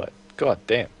an invite. God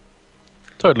damn.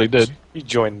 Totally did. You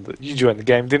joined the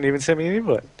game, didn't even send me an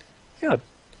invite. God.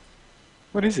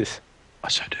 What is this? I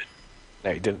so did. No,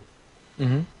 you didn't.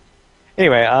 Mm-hmm.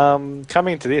 Anyway,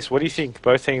 coming into this, what do you think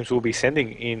both teams will be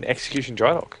sending in Execution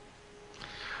Dry Dock?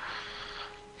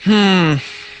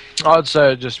 I'd say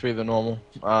it'd just be the normal.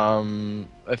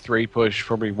 A 3 push,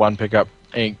 probably 1 pickup,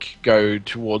 ink, go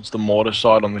towards the mortar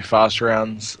side on the fast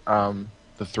rounds.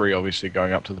 The 3 obviously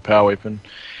going up to the power weapon.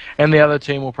 And the other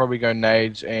team will probably go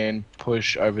nades and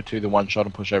push over to the 1-shot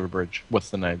and push over bridge with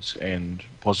the nades and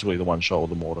possibly the 1-shot or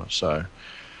the mortar. So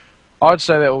I'd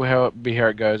say that will be how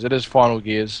it goes. It is final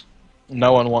gears.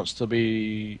 No one wants to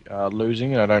be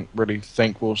losing, and I don't really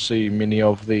think we'll see many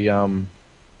of the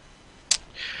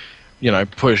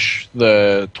push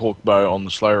the torque bow on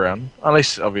the slow round.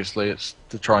 Unless, obviously, it's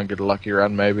to try and get a lucky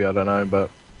round, maybe, I don't know. But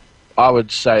I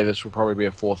would say this will probably be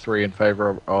a 4-3 in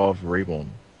favour of Reborn.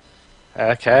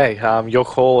 Okay, your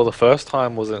call the first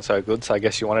time wasn't so good, so I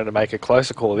guess you wanted to make a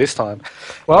closer call this time.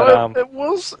 Well, But,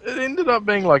 it ended up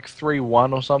being like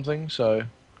 3-1 or something, so...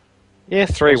 yeah,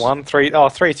 3-1,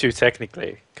 3-2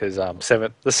 technically, because the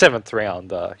 7th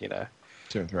round,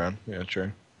 7th round, yeah,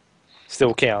 true.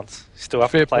 still counts. Still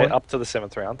have Fair to play point. up to the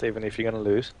 7th round, even if you're going to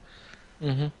lose.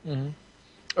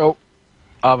 Oh,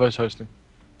 Arvo's hosting.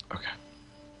 Okay.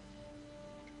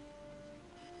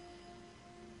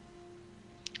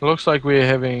 It looks like we're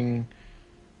having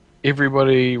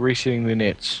everybody resetting their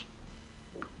nets.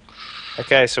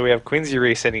 Okay, so we have Quincy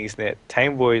resetting his net,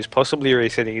 Tame Boys possibly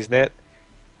resetting his net,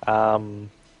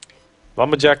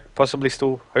 Lumberjack possibly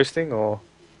still hosting, or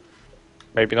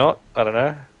maybe not, I don't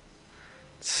know.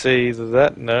 Let's see either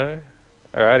that, no.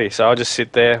 Alrighty, so I'll just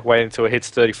sit there, wait until it hits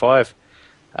 35.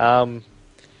 But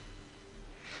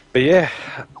yeah,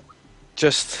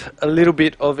 just a little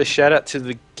bit of a shout out to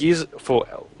the Gears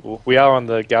we are on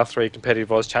the GoWAUSNZ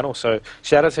Competitive Oz channel, so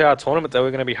shout out to our tournament that we're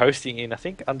going to be hosting in, I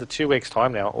think, under 2 weeks'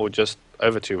 time now, or just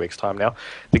over 2 weeks' time now.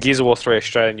 The Gears of War 3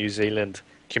 Australia New Zealand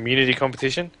community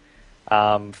competition.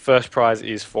 First prize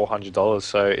is $400,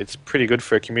 so it's pretty good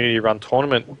for a community-run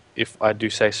tournament, if I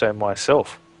do say so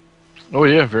myself. Oh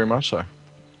yeah, very much so.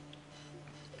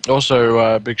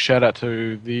 Also, big shout out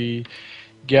to the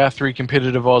GoWAUSNZ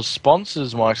Competitive Oz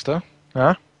sponsors, Meister.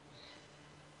 Huh?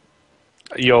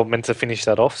 You're meant to finish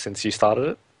that off since you started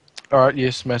it. Alright,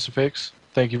 yes, Mass Effects.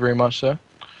 Thank you very much, sir.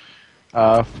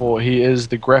 He is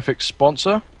the graphics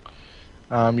sponsor.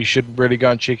 You should really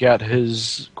go and check out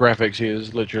his graphics. He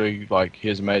is literally, he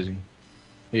is amazing.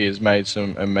 He has made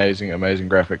some amazing, amazing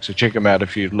graphics. So check him out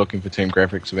if you're looking for team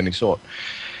graphics of any sort.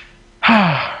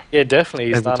 Yeah,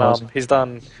 definitely. Advertising. He's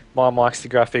done my Mike's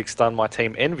graphics, done my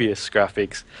Team Envious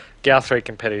graphics, GoWAUSNZ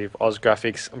Competitive Oz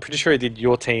graphics. I'm pretty sure he did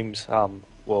your team's,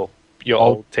 your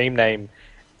old team name,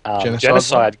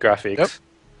 Genocide graphics. Yep.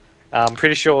 I'm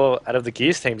pretty sure out of the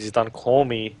Gears teams he's done Call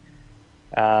Me.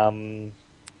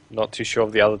 Not too sure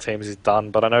of the other teams he's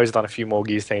done, but I know he's done a few more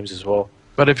Gears teams as well.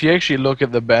 But if you actually look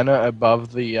at the banner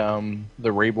above the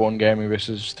Reborn Gaming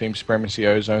versus Team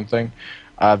Supremacy.Ozone thing,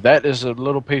 that is a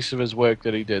little piece of his work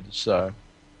that he did. So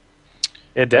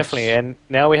yeah, definitely. And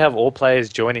now we have all players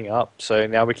joining up, so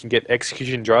now we can get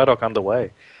Execution Dry Dock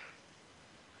underway.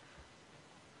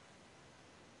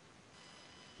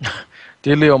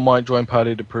 Dear Leon might join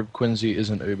party to prove Quincy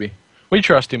isn't Ubi. We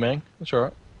trust him, man. That's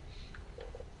alright.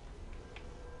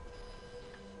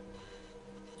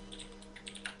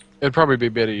 It'd probably be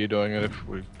better you doing it if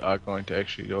we are going to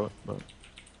actually do it, but...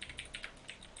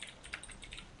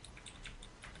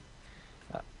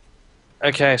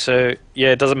 Okay, so yeah,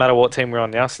 it doesn't matter what team we're on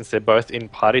now since they're both in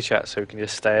party chat, so we can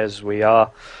just stay as we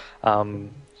are. I'm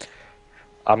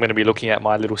going to be looking at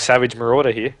my little Savage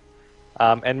Marauder here,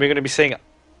 and we're going to be seeing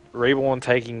Reborn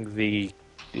taking the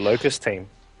Locust team.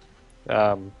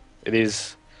 It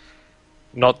is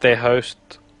not their host.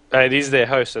 It is their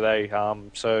host today.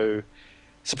 So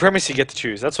Supremacy get to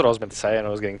choose. That's what I was meant to say, and I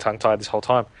was getting tongue-tied this whole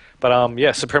time. But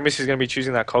yeah, Supremacy is going to be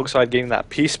choosing that cog side, getting that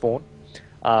P spawn,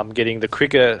 getting the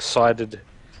quicker sided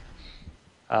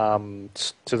to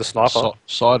the sniper.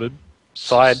 Sided.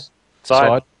 Side.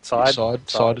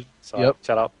 Sided. Yep.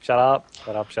 Shut up.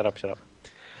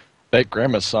 That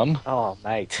grammar, son. Oh,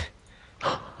 mate.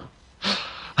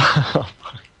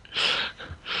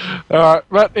 Alright,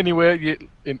 but anywhere.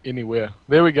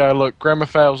 There we go, look, grammar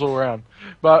fails all around.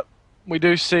 But we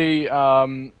do see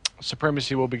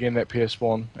Supremacy will begin that PS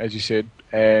spawn, as you said,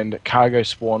 and Cargo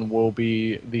spawn will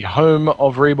be the home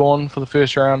of Reborn for the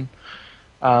first round.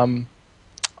 Actually,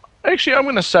 I'm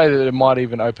going to say that it might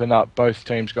even open up both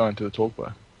teams going to the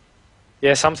talkway.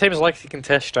 Yeah, some teams like to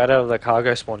contest straight out of the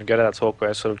cargo spawn and go to that talkway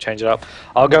and sort of change it up.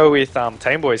 I'll go with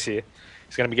Team Boys here.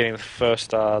 He's going to be getting the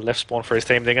first left spawn for his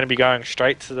team. They're going to be going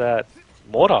straight to that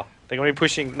mortar. They're going to be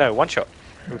pushing, no, one shot.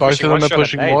 Both of them are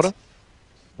pushing mortar?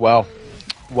 Well,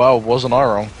 wasn't I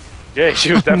wrong? Yeah,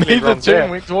 she was definitely wrong there. Neither team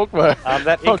went talkway.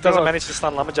 That Ink doesn't manage to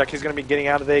stun Lumberjack. He's going to be getting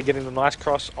out of there, getting the nice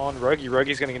cross on Rogi.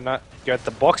 Rogi's going to go at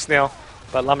the box now,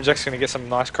 but Lumberjack's going to get some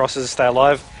nice crosses to stay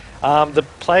alive. The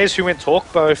players who went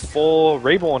Talkbow for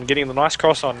Reborn getting the nice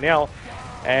cross on now.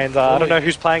 And I don't know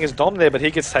who's playing as Dom there, but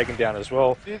he gets taken down as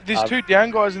well. There's two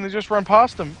down guys and they just run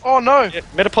past him. Oh no! Yeah,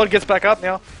 Metapod gets back up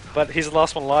now, but he's the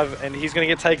last one alive, and he's going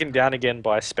to get taken down again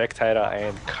by Spectator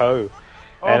and Co.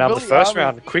 And the first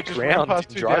round, quick round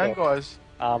in Dry Dock.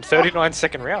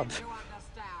 39-second round.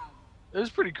 It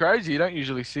was pretty crazy. You don't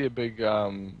usually see a big,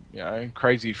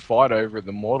 crazy fight over at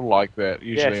the mortar like that.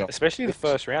 Usually, yeah, especially the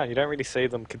first round. You don't really see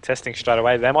them contesting straight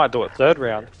away. They might do it third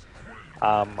round.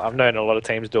 I've known a lot of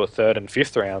teams do it third and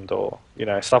fifth round, or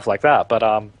stuff like that. But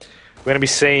we're going to be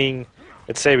seeing,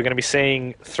 we're going to be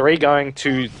seeing 3 going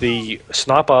to the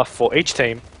sniper for each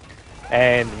team,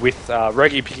 and with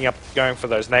Rogi going for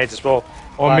those nades as well.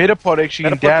 Metapod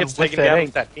actually gets taken down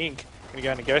with that ink. I'm going to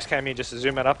go into Ghost Cam here just to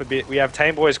zoom it up a bit. We have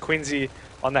Tame Boys Quincy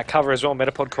on that cover as well.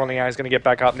 Metapod crawling out. He's going to get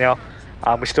back up now.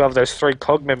 We still have those 3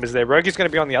 COG members there. Rogi's going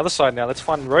to be on the other side now. Let's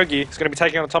find Rogi. He's going to be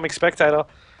taking on Atomic Spectator.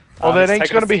 That ink's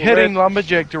going to be hitting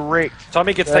Lumberjack direct.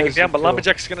 Tommy gets taken down, but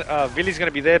Lumberjack's going to... Villy's going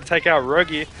to be there to take out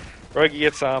Rogi. Rogi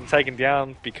gets taken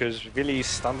down because Villy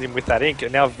stunned him with that ink.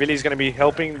 And now Villy's going to be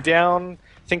helping down...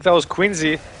 I think that was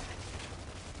Quincy.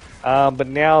 But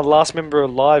now last member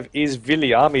alive is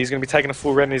Villy Army. He's going to be taking a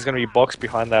full red and he's going to be boxed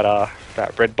behind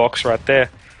that red box right there.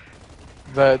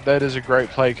 That is a great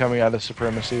play coming out of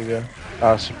Supremacy there.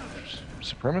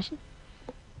 Supremacy?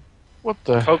 What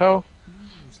the hell?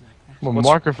 My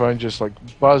microphone just like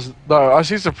buzzed. No, I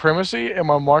see Supremacy and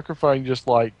my microphone just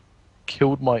like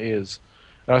killed my ears.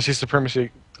 And I see Supremacy.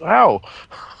 Ow!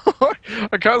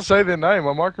 I can't say their name.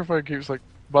 My microphone keeps like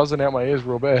buzzing out my ears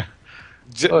real bad.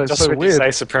 Just so when you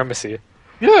say Supremacy.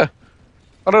 Yeah.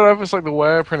 I don't know if it's like the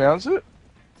way I pronounce it.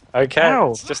 Okay,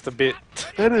 Ow. It's just a bit...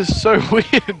 That is so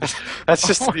weird. That's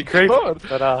just a bit creepy. God.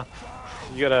 But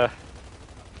you gotta...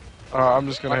 I'm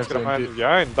just gonna have to home of your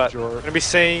own, but we're gonna be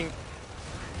seeing...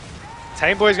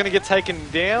 Tame Boy's gonna get taken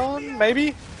down,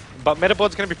 maybe? But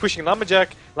Metapod's gonna be pushing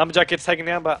Lumberjack. Lumberjack gets taken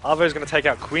down, but Arvo's gonna take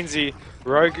out Quincy.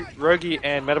 Rogi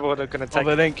and Metapod are gonna take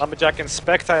Lumberjack and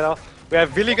Spectator. We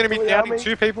have Villy going to be downing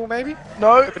 2 people, maybe?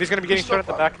 No. But he's going to be getting shot at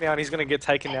the back now, and he's going to get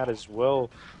taken out as well.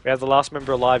 We have the last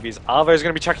member alive is Arvo's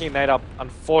going to be chucking a nade up.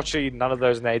 Unfortunately, none of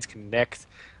those nades connect.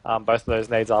 Both of those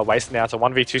nades are wasted now. It's a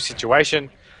 1v2 situation.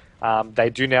 They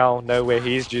do now know where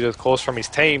he is due to the calls from his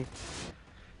team.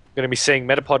 Going to be seeing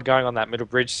Metapod going on that middle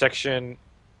bridge section.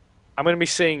 I'm going to be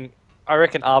seeing... I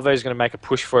reckon Arvo's going to make a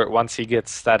push for it once he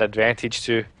gets that advantage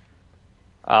too.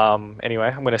 Anyway,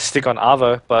 I'm going to stick on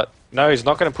Arvo, but no, he's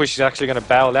not going to push. He's actually going to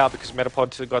bail out because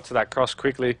Metapod got to that cross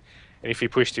quickly, and if he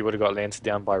pushed, he would have got landed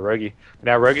down by Rogi.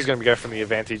 Now Rogi's going to be going from the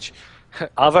advantage.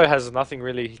 Arvo has nothing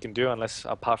really he can do unless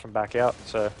apart from back out.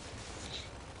 So,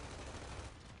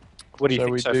 what do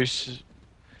you think?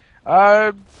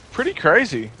 Pretty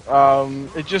crazy.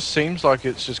 It just seems like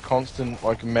it's just constant,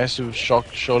 like massive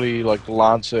shoddy, like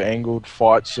Lancer angled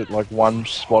fights at like one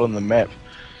spot on the map.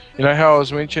 You know how I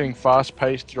was mentioning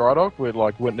fast-paced Dry Dock? We're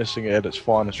like witnessing it at its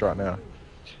finest right now.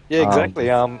 Yeah,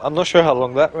 exactly. I'm not sure how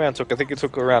long that round took. I think it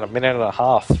took around 1.5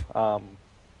 minutes.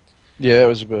 Yeah, it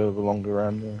was a bit of a longer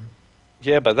round. Yeah.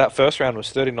 Yeah, but that first round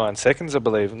was 39 seconds, I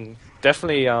believe, and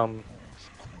definitely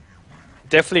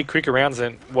quicker rounds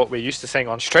than what we're used to seeing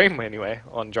on stream anyway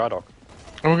on Dry Dock.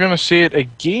 And we're going to see it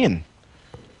again.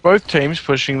 Both teams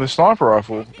pushing the sniper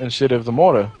rifle instead of the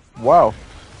mortar. Wow.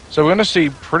 So we're going to see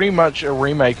pretty much a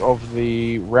remake of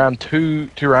the round two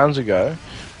rounds ago.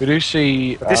 We do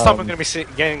see... But this time we're going to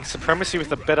be getting Supremacy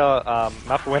with a better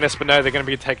map awareness, but no, they're going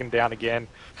to be taken down again.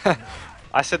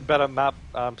 I said better map,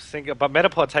 but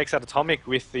Metapod takes out Atomic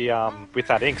with the with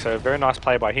that ink, so a very nice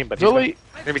play by him. But he's Really?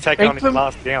 going to be taking on Ink his them?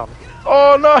 last down.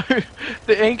 Oh no!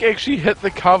 The ink actually hit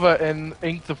the cover and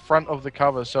inked the front of the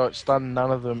cover, so it stunned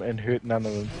none of them and hurt none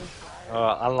of them.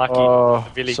 Unlucky. Oh,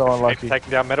 Villy so unlucky.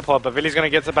 taking down Metapod, but Villy's going to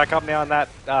get to back up now, and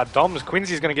that Dom's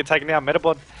Quincy's going to get taken down.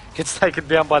 Metapod gets taken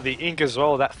down by the ink as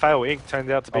well. That fail ink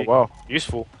turned out to be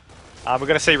useful. We're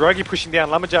going to see Rogi pushing down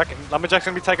Lumberjack, and Lumberjack's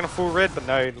going to be taking a full red, but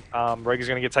no, Rogi's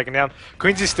going to get taken down.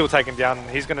 Quincy's still taken down, and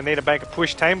he's going to need a bank of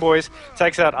push. Tame Boys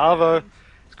takes out Arvo.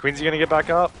 Is Quincy going to get back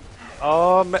up?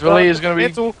 Oh, Villy is going to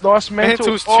be nice mantle.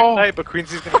 Mantle's too late, but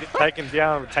Quincy's going to get taken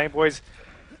down. Tame Boys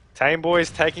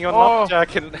taking on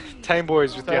Lumberjack, and Tame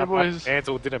Boys with the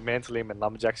mantle didn't mantle him, and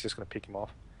Lumberjack's just going to pick him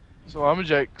off. So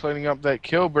Lumberjack cleaning up that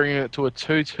kill, bringing it to a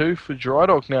 2-2 for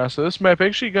Drydog now. So this map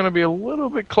actually going to be a little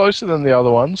bit closer than the other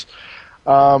ones.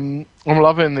 I'm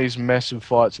loving these massive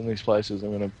fights in these places. I'm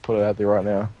going to put it out there right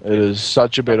now. It is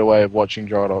such a better way of watching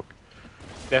Drydog.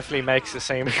 Definitely makes it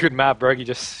seem a good map. Rogi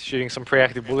just shooting some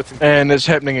pre-active bullets. And it's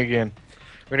happening again.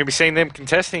 We're going to be seeing them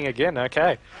contesting again.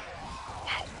 Okay.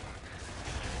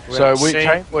 So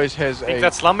Tame Boys has I think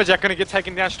that's Lumberjack going to get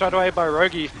taken down straight away by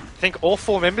Rogi. I think all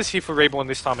 4 members here for Reborn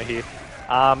this time are here.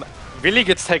 Billy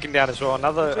gets taken down as well.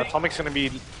 Another Atomic's going to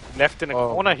be left in a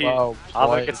corner here.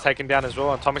 Arlo gets taken down as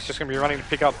well. Atomic's just going to be running to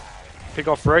pick off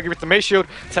Rogi with the meat shield.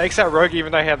 Takes out Rogi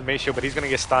even though he had the meat shield, but he's going to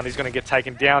get stunned. He's going to get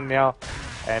taken down now.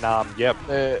 And yep,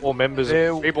 all members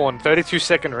of Reborn,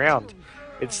 32-second round.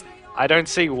 I don't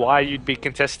see why you'd be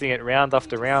contesting it round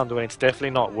after round when it's definitely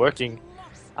not working.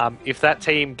 If that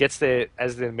team gets there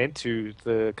as they're meant to,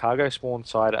 the cargo spawn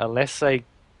side, unless they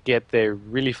get there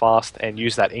really fast and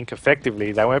use that ink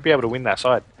effectively, they won't be able to win that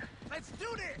side.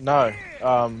 No,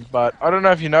 but I don't know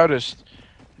if you noticed,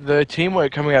 the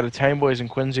teamwork coming out of Tame Boys and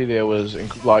Quincy there was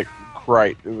like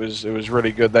great. It was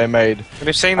really good. They made. And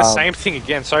we've seen the same thing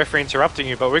again. Sorry for interrupting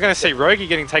you, but we're going to see Rogi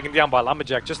getting taken down by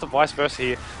Lumberjack, just the vice versa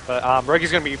here. But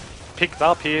Rogi's going to be picked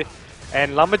up here.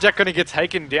 And Lumberjack going to get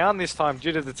taken down this time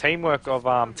due to the teamwork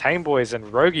of Tame Boys and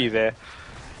Rogi there.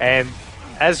 And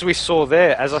as we saw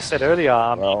there, as I said earlier,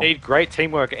 you need great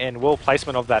teamwork and well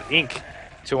placement of that ink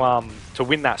to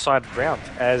win that side round.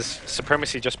 As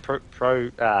Supremacy just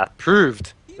proved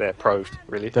there,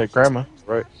 really. That grammar.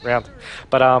 Round.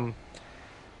 But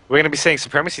we're going to be seeing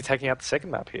Supremacy taking out the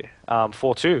second map here,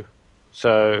 4-2.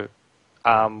 So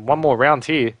one more round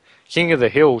here. King of the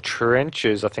Hill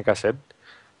Trenches, I think I said.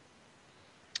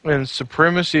 And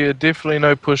Supremacy are definitely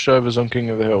no pushovers on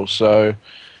King of the Hill, so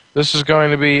this is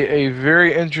going to be a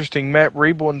very interesting map.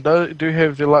 Reborn do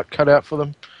have their luck cut out for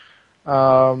them.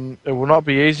 It will not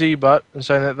be easy, but in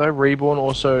saying that though, Reborn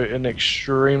also an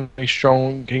extremely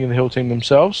strong King of the Hill team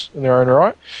themselves in their own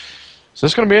right. So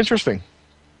it's going to be interesting.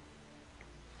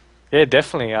 Yeah,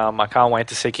 definitely. I can't wait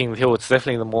to see King of the Hill. It's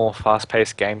definitely the more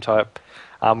fast-paced game type.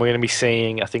 We're going to be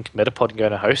seeing, I think, Metapod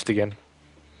going to host again.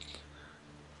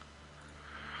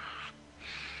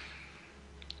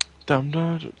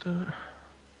 Let's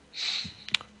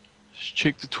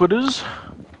check the Twitters.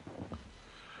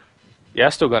 Yeah, I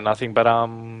still got nothing, but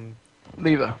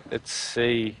neither. Let's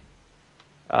see.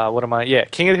 What am I? Yeah,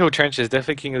 King of the Hill Trenches,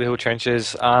 definitely King of the Hill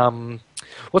Trenches.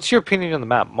 What's your opinion on the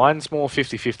map? Mine's more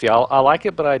 50-50. I like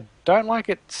it, but I don't like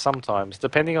it sometimes,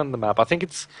 depending on the map. I think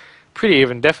it's pretty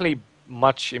even, definitely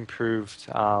much improved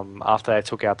after they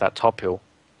took out that top hill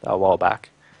a while back.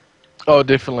 Oh,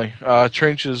 definitely.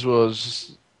 Trenches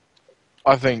was,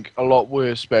 I think, a lot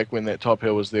worse back when that top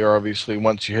hill was there. Obviously,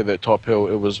 once you hit that top hill,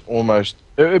 it was almost,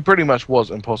 it pretty much was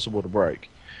impossible to break.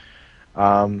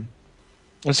 In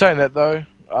saying that, though,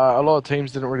 a lot of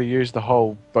teams didn't really use the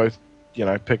whole both,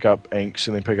 pick up inks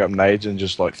and then pick up nades and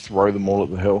just like throw them all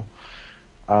at the hill.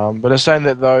 But in saying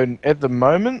that, though, at the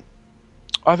moment,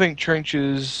 I think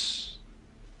Trenches,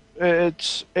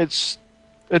 it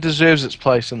deserves its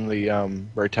place in the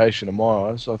rotation in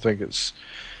my eyes. I think it's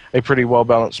a pretty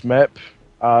well-balanced map.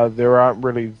 There aren't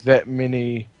really that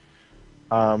many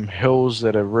hills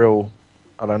that are real,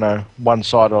 I don't know,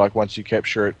 one-sided, like once you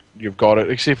capture it, you've got it,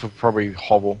 except for probably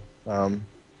Hobble.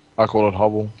 I call it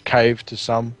Hobble. Cave to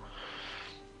some.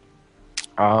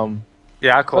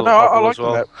 Yeah, I call it Hobble I like as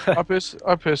well. The map.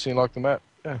 I personally like the map,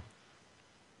 yeah.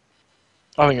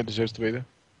 I think it deserves to be there.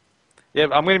 Yeah,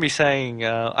 I'm going to be saying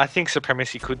I think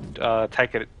Supremacy could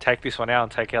take this one out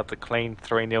and take out the clean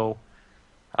 3-0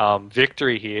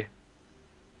 victory here.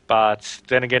 But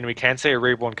then again, we can see a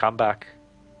Reborn comeback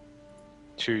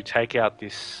to take out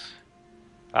this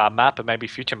map and maybe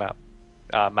future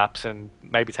maps and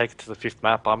maybe take it to the 5th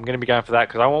map. I'm going to be going for that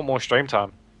because I want more stream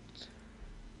time.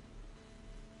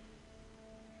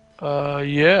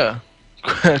 Yeah.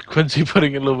 Quincy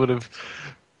putting a little bit of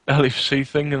LFC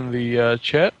thing in the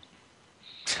chat.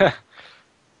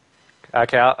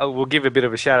 Okay, we'll give a bit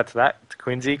of a shout out to that, to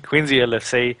Quincy. Quincy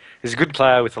LFC is a good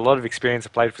player with a lot of experience,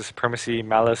 played for Supremacy,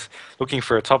 Malice, looking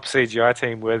for a top CGI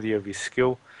team worthy of his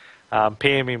skill.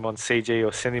 PM him on CG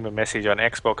or send him a message on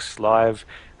Xbox Live.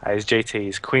 His GT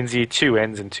is Quincy, 2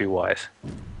 N's and 2 Y's.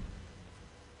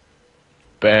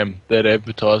 Bam, that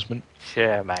advertisement.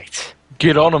 Yeah, mate.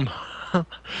 Get on him.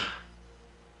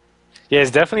 Yeah,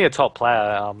 he's definitely a top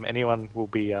player. Anyone will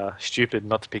be stupid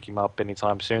not to pick him up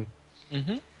anytime soon.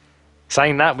 Mm-hmm.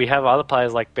 Saying that, we have other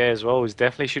players like Bear as well, who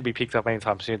definitely should be picked up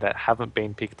anytime soon that haven't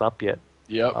been picked up yet.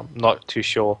 Yep. I'm not too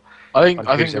sure. I think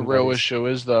who's the in real those. issue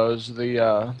is though is the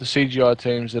CGI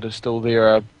teams that are still there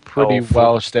are pretty full.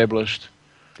 well established.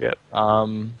 Yep.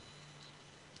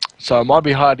 So it might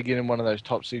be hard to get in one of those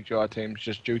top CGI teams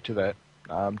just due to that.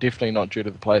 Definitely not due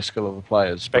to the play skill of the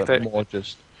players, but more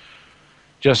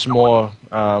just more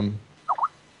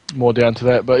more down to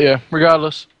that. But yeah,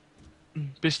 regardless,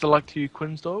 best of luck to you,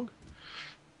 Quinn's dog.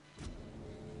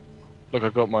 Look, I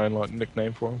got my own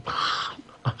nickname for him.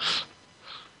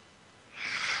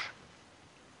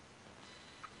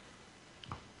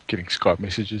 Getting Skype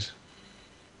messages.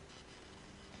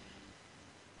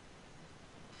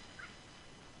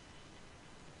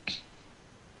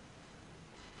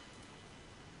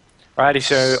 Righty,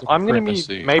 so I'm going to be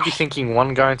Supremacy. maybe thinking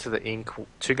one going to the ink,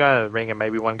 2 going to the ring, and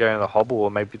maybe 1 going to the hobble,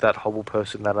 or maybe that hobble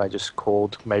person that I just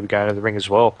called maybe going to the ring as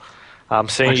well.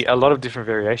 Seeing a lot of different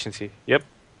variations here. Yep.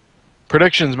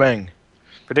 Predictions, man.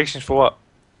 Predictions for what?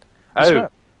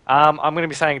 I'm going to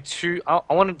be saying 2.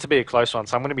 I want it to be a close one,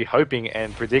 so I'm going to be hoping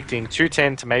and predicting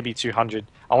 210 to maybe 200.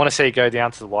 I want to see it go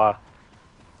down to the wire.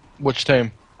 Which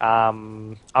team? I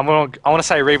want to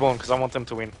say Reborn because I want them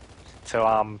to win,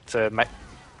 to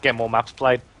get more maps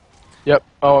played. Yep,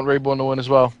 I want Reborn to win as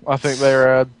well. I think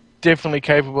they're definitely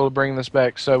capable of bringing this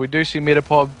back. So we do see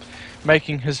Metapod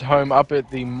making his home up at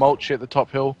the mulch at the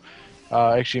top hill.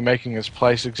 Actually making his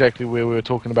place exactly where we were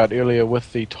talking about earlier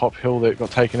with the top hill that got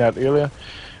taken out earlier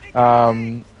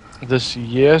this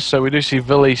year. So we do see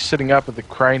Villy sitting up at the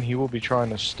crane. He will be trying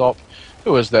to stop.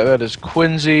 Who is that? That is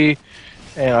Quincy.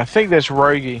 And I think that's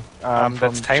Rogie.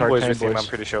 That's Tame Boys with him, I'm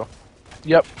pretty sure.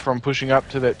 Yep, from pushing up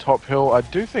to that top hill. I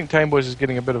do think Tame Boys is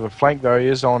getting a bit of a flank though. He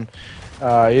is on.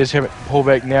 He is having to pull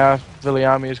back now. Villy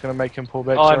Army is going to make him pull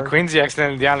back. And Quincy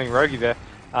accidentally downing Rogie there.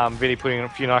 Villy putting a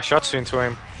few nice shots into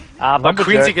him. But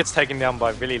Quincy gets taken down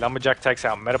by Villy. Lumberjack takes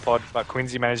out Metapod, but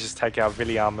Quincy manages to take out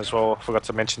Villy as well. I forgot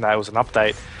to mention that it was an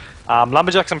update.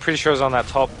 Lumberjack's I'm pretty sure is on that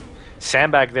top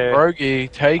sandbag there. Rogie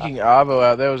taking Arvo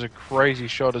out. That was a crazy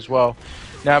shot as well.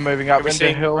 Now moving up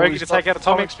into hill. Rogie to take out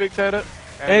Atomic Spectator.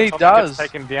 And he Atomic does.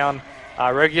 Gets taken down.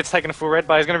 Rogie gets taken a full red,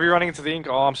 but he's going to be running into the ink.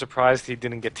 Oh, I'm surprised he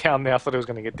didn't get down there. I thought he was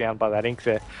going to get down by that ink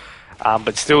there.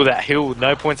 But still, that hill,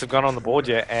 no points have gone on the board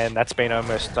yet, and that's been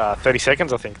almost 30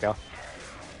 seconds, I think, now.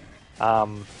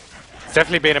 It's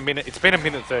definitely been a minute. It's been a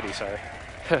minute 30, sorry.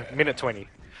 Minute 20.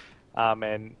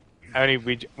 And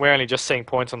we're only just seeing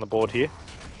points on the board here.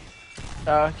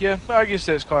 Yeah, I guess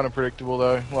that's kind of predictable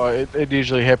though. Like, it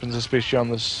usually happens, especially on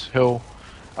this hill.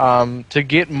 To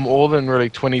get more than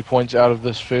really 20 points out of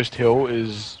this first hill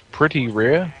is pretty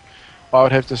rare, I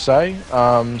would have to say.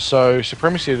 So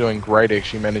Supremacy are doing great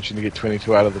actually managing to get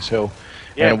 22 out of this hill.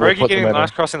 Yeah, Rogie getting a nice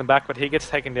cross in the back, but he gets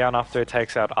taken down after it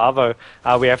takes out Arvo.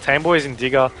 We have Tame Boys and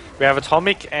Digger. We have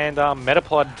Atomic and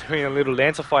Metapod doing a little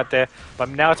Lancer fight there. But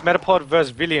now it's Metapod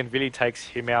versus Villy, and Villy takes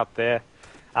him out there.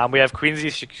 We have Quincy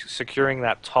securing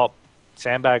that top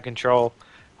sandbag control.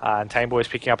 And Tame Boys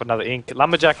picking up another ink.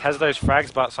 Lumberjack has those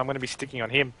frags, but so I'm going to be sticking on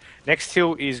him. Next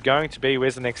hill is going to be,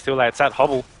 where's the next hill? It's at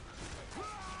Hobble.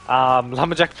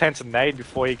 Lumberjack plants a nade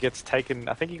before he gets taken.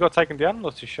 I think he got taken down. I'm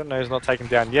not too sure. No, he's not taken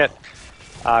down yet.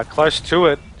 Close to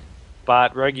it,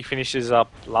 but Rogie finishes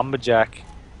up Lumberjack,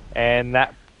 and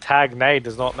that tag nade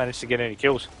does not manage to get any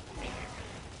kills.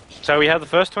 So we have the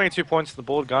first 22 points on the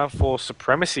board going for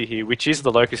Supremacy here, which is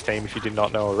the Locust team, if you did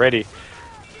not know already.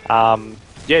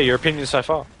 Yeah, your opinion so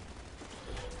far?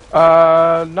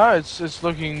 No, it's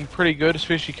looking pretty good,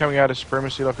 especially coming out of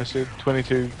Supremacy. Like I said,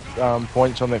 22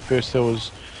 points on that first hill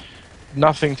was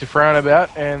nothing to frown about,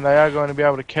 and they are going to be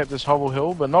able to cap this Hobble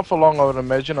Hill, but not for long, I would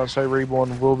imagine. I'd say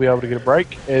Reborn will be able to get a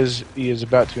break, as he is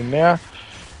about to now.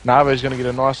 Narvo's going to get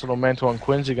a nice little mantle on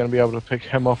Quincy, going to be able to pick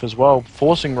him off as well,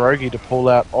 forcing Rogie to pull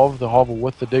out of the Hobble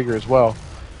with the Digger as well.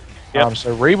 Yep.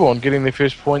 So Reborn getting their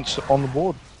first points on the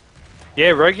board.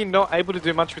 Yeah, Rogie not able to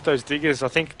do much with those diggers. I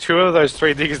think 2 of those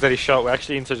 3 diggers that he shot were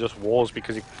actually into just walls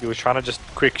because he was trying to just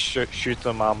quick shoot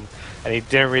them, and he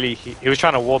didn't really. He was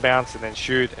trying to wall bounce and then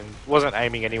shoot and wasn't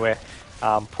aiming anywhere.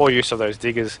 Poor use of those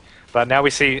diggers. But now we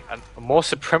see a more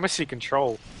Supremacy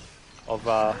control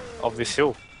of this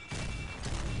hill.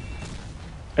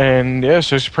 And yeah,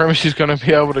 so Supremacy's going to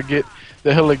be able to get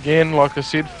the hill again. Like I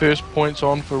said, first points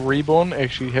on for Reborn.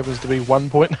 Actually happens to be 1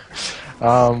 point.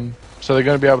 So they're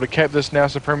going to be able to cap this now,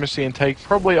 Supremacy, and take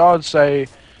probably, I would say,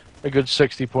 a good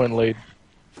 60-point lead.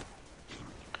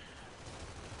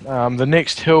 The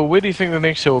next hill, where do you think the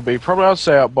next hill will be? Probably I'd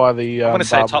say out by the I'm going to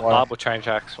say top wire. barb or train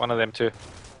tracks, one of them two.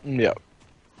 Yeah.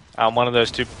 One of those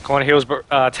two corner hills, but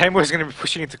Tamboy is going to be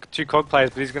pushing into 2 cog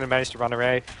players, but he's going to manage to run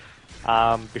away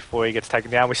before he gets taken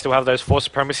down. We still have those 4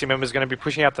 Supremacy members going to be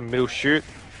pushing out the middle chute.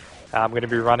 I'm going to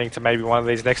be running to maybe one of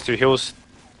these next 2 hills.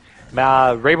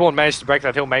 Reborn managed to break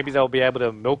that hill. Maybe they'll be able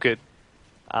to milk it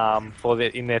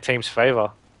in their team's favour.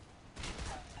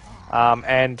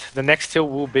 And the next hill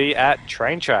will be at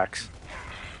train tracks.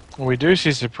 We do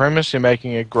see Supremacy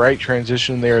making a great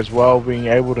transition there as well, being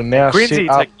able to now Quincy sit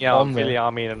up taking out on Billy there.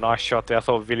 Army in a nice shot there. I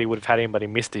thought Billy would have had him, but he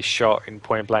missed his shot in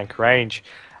point blank range.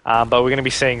 But we're going to be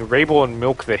seeing Reborn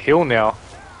milk the hill now,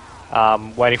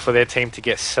 waiting for their team to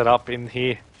get set up in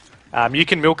here. You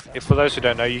can milk, for those who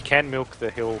don't know, you can milk the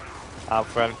hill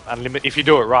for an unlimited, if you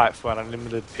do it right, for an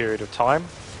unlimited period of time,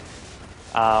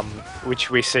 which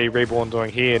we see Reborn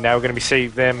doing here. Now we're going to be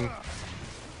seeing them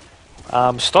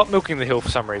stop milking the hill for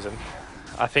some reason.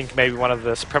 I think maybe one of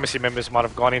the Supremacy members might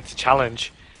have gone into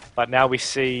challenge, but now we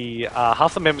see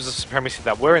half the members of Supremacy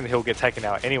that were in the hill get taken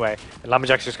out anyway, and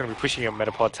Lumberjack's just going to be pushing him,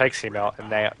 Metapod takes him out, and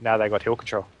now they got hill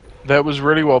control. That was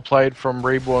really well played from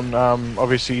Reborn,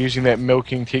 obviously using that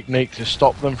milking technique to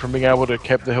stop them from being able to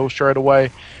cap the hill straight away.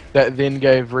 That then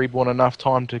gave Reborn enough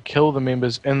time to kill the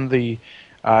members in the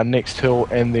next hill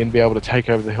and then be able to take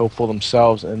over the hill for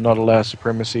themselves and not allow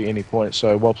Supremacy any points.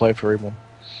 So well played for Reborn.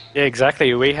 Yeah,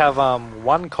 exactly. We have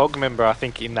 1 cog member, I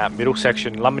think, in that middle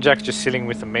section. Lumberjack just sitting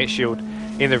with the meat shield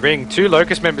in the ring. 2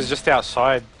 Locust members just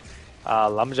outside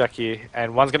Lumberjack here,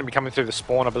 and one's going to be coming through the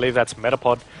spawn. I believe that's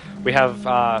Metapod. We have,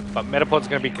 but Metapod's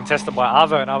going to be contested by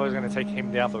Arvo, and Arvo's going to take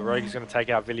him down, but Rogue's going to take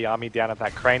out Billy Army down at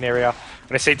that crane area. I'm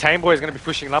going to see Tameboy is going to be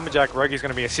pushing Lumberjack. Rogue's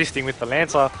going to be assisting with the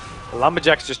Lancer. The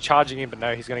Lumberjack's just charging him, but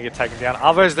no, he's going to get taken down.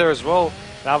 Arvo's there as well.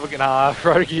 Now we're going to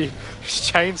Rogue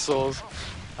chainsaws.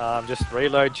 Just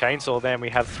reload chainsaw. Then we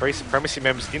have 3 Supremacy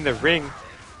members in the ring.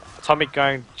 Atomic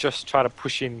going just try to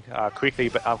push in quickly,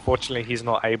 but unfortunately he's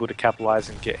not able to capitalize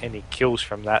and get any kills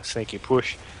from that sneaky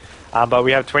push. But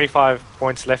we have 25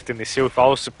 points left in this hill. If I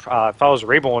was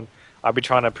Reborn, I'd be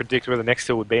trying to predict where the next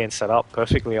hill would be and set up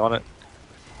perfectly on it.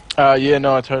 Yeah,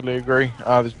 no, I totally agree.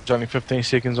 There's only 15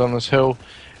 seconds on this hill.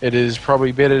 It is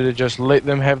probably better to just let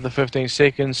them have the 15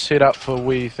 seconds, set up for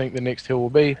where you think the next hill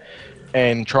will be,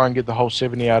 and try and get the whole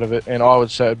 70 out of it. And I would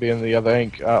say it would be on the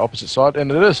other opposite side,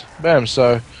 and it is. Bam.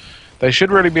 So they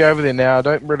should really be over there now. I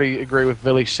don't really agree with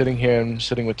Billy sitting here and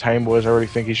sitting with Tame Boys. I really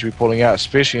think he should be pulling out,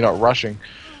 especially not rushing.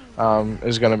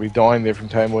 Is going to be dying there from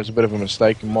Tame Boys. A bit of a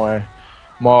mistake in my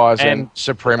eyes. And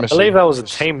Supremacy. I believe that was a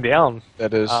team down.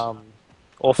 That is.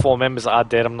 All 4 members are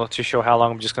dead. I'm not too sure how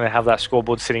long. I'm just going to have that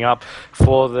scoreboard sitting up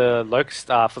for the Locust,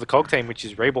 for the Cog team, which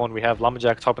is Reborn. We have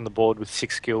Lumberjack topping the board with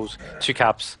 6 kills, 2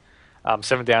 caps,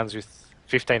 7 downs with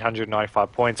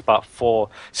 1,595 points. But for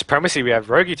Supremacy, we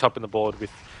have Rogie topping the board with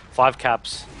 5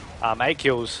 caps, 8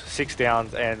 kills, 6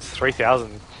 downs, and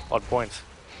 3,000 odd points.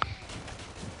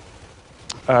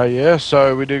 Yeah,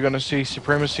 so we do going to see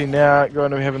Supremacy now going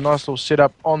to have a nice little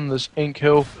setup on this Ink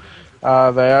Hill.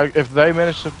 If they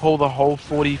manage to pull the whole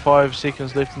 45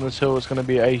 seconds left in this hill, it's going to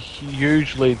be a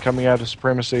huge lead coming out of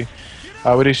Supremacy.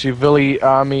 We do see Billy,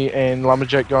 Army, and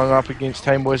Lumberjack going up against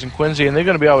Tame Boys and Quincy, and they're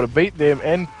going to be able to beat them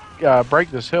and break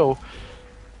this hill.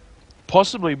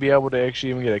 Possibly be able to actually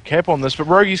even get a cap on this, but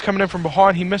Rogue's coming in from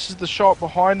behind. He misses the shot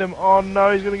behind him. Oh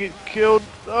no, he's going to get killed.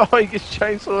 Oh, he gets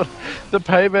chainsawed. The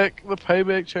payback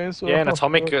chainsaw. Yeah, and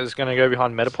Atomic is going to go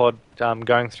behind Metapod,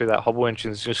 going through that hobble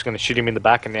entrance, just going to shoot him in the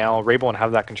back, and now Reborn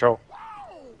have that control.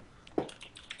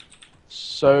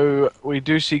 So we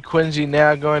do see Quincy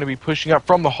now going to be pushing up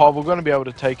from the hobble, going to be able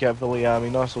to take out Billy Army.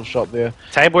 Nice little shot there.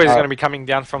 Tameboy is going to be coming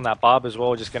down from that barb as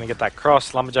well, just going to get that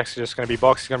cross. Lumberjack's just going to be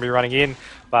boxed, he's going to be running in.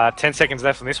 But 10 seconds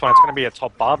left on this one, it's going to be a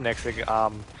top barb next.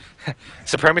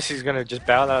 Supremacy is going to just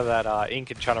bow out of that ink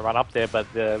and trying to run up there, but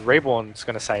the Reborn's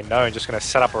going to say no and just going to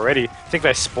set up already. I think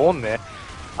they spawned there.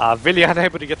 Really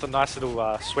unable to get the nice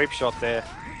little sweep shot there,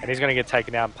 and he's going to get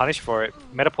taken out and punished for it.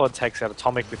 Metapod takes out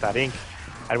Atomic with that ink.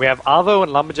 And we have Arvo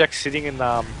and Lumberjack sitting in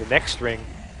the next ring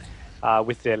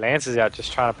with their lances out,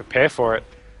 just trying to prepare for it.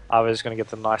 Arvo's going to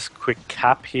get the nice quick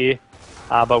cap here.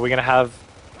 But we're going to have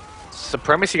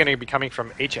Supremacy going to be coming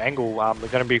from each angle. They're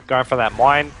going to be going from that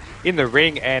mine, in the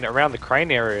ring, and around the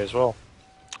crane area as well.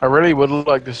 I really would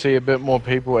like to see a bit more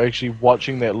people actually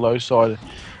watching that low side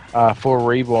for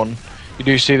Reborn. You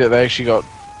do see that they actually got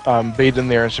beaten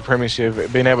there in Supremacy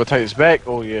of being able to take this back.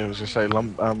 Oh yeah, I was going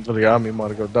to say the army might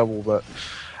have got double, but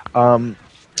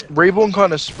Reborn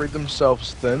kind of spread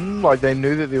themselves thin. Like they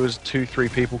knew that there was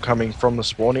 2-3 people coming from the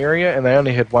spawn area, and they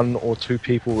only had 1 or 2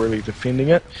 people really defending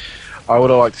it. I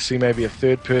would have liked to see maybe a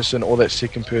third person or that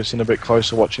second person a bit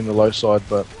closer watching the low side,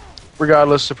 but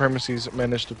regardless, Supremacy's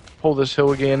managed to pull this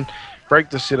hill again, break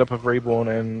the setup of Reborn,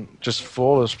 and just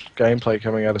flawless gameplay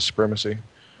coming out of Supremacy,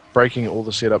 breaking all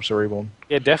the setups of Reborn.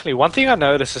 Yeah, definitely. One thing I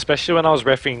noticed, especially when I was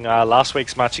reffing last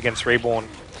week's match against Reborn,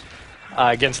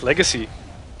 against Legacy,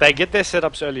 they get their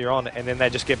setups earlier on, and then they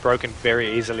just get broken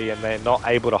very easily, and they're not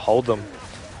able to hold them.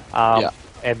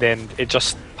 And then it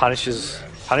just punishes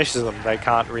them. They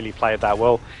can't really play it that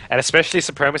well, and especially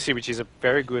Supremacy, which is a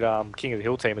very good King of the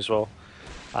Hill team as well.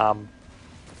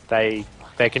 They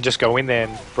can just go in there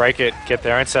and break it, get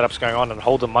their own setups going on, and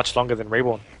hold them much longer than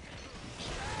Reborn.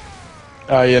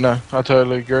 Yeah, no, I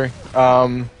totally agree. I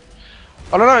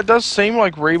don't know, it does seem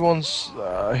like Reborn's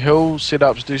hill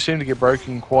setups do seem to get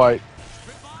broken quite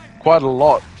a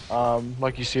lot,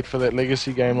 like you said, for that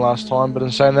Legacy game last time. But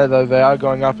in saying that, though, they are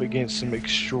going up against some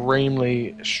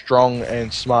extremely strong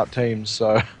and smart teams,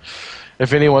 so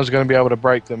if anyone's going to be able to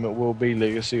break them, it will be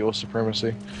Legacy or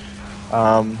Supremacy.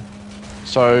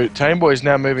 So Tameboy is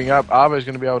now moving up. Arvo is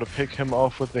going to be able to pick him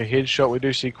off with the headshot. We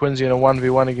do see Quincy in a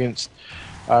 1v1 against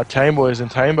Tameboys, and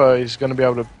Tameboy is going to be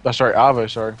able to... Arvo,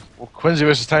 sorry. Well, Quincy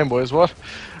versus Tameboys, what?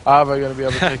 Arvo going to be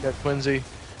able to take out Quincy.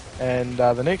 And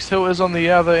the next hill is on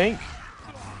the other ink.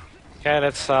 Okay,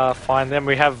 let's find them.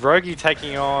 We have Rogi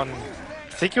taking on...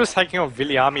 I think he was taking on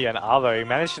Viliami and Arvo. He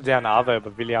managed to down Arvo,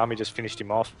 but Viliami just finished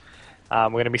him off. We're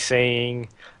going to be seeing...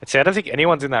 Let's see, I don't think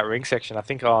anyone's in that ring section. I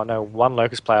think, oh no, 1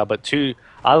 Locust player, but 2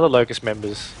 other Locust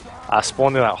members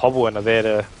spawned in that hobble and are there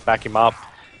to back him up.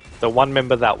 The 1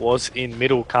 member that was in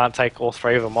middle can't take all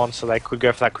 3 of them on, so they could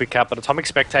go for that quick cap. But Atomic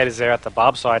Spectator's there at the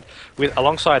barb side,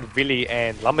 alongside Villy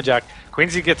and Lumberjack.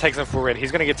 Quincy takes them full red.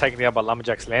 He's going to get taken down by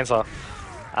Lumberjack's Lancer.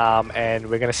 And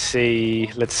we're going to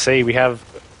see... Let's see, we have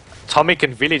Atomic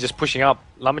and Villy just pushing up.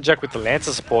 Lumberjack with the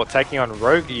Lancer support, taking on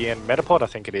Rogi and Metapod, I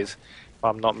think it is, if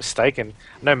I'm not mistaken.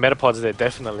 No, Metapod's there,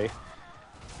 definitely.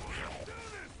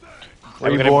 And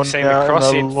we're going to be seeing the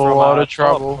cross in from, lot of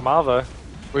trouble. From Arvo.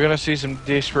 We're going to see some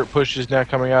desperate pushes now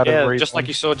coming out of Reborn. Just like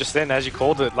you saw just then, as you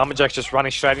called it, Lumberjack's just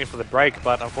running straight in for the break,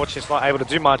 but unfortunately it's not able to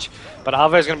do much. But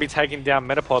Arvo's going to be taking down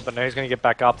Metapod, but now he's going to get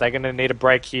back up. They're going to need a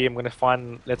break here. I'm going to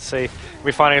find, let's see,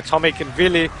 we're finding Atomic and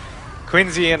Villy.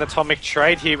 Quincy and Atomic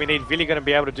trade here. We need Villy going to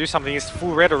be able to do something. He's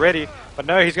full red already, but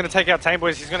no, he's going to take out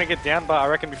Tameboys. He's going to get down, but I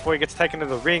reckon before he gets taken to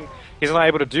the ring, he's not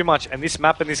able to do much. And this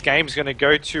map in this game is going to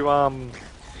go to, no,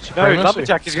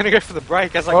 Lumberjack is going to go for the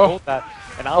break, as I called that.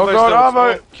 And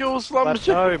Arvo kills Lumberjack.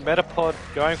 No, Metapod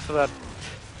going for that.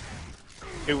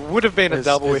 It would have been a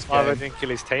double if Arvo didn't kill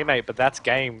his teammate, but that's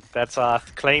game. That's a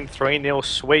clean 3-0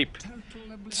 sweep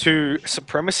to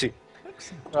Supremacy.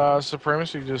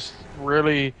 Supremacy just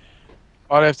really,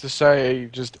 I'd have to say,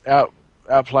 just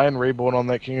outplaying Reborn on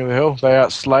that King of the Hill. They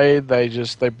outslayed,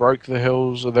 they broke the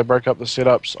hills, or they broke up the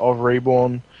setups of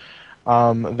Reborn.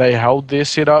 They held their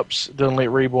setups, didn't let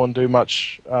Reborn do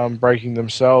much breaking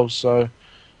themselves, so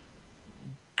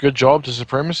good job to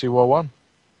Supremacy, well won.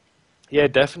 Yeah,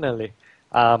 definitely.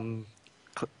 Clean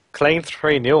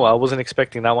 3-0, I wasn't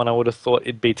expecting that one. I would have thought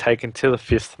it'd be taken to the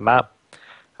 5th map.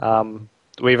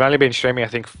 We've only been streaming, I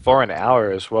think, for an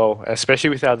hour as well, especially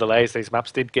with our delays. These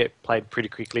maps did get played pretty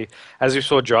quickly. As we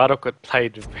saw, Drydock got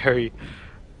played very,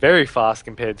 very fast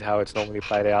compared to how it's normally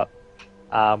played out.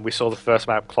 We saw the first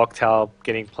map, Clock Tower,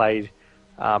 getting played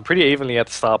pretty evenly at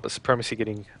the start, but Supremacy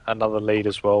getting another lead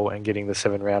as well and getting the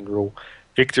 7-round rule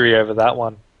victory over that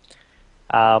one.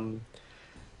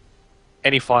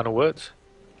 Any final words?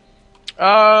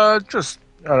 Just,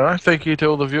 I don't know, thank you to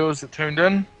all the viewers that tuned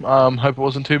in. Hope it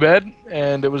wasn't too bad,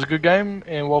 and it was a good game,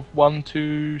 and well won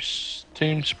to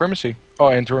Team Supremacy. Oh,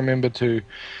 and to remember to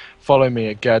follow me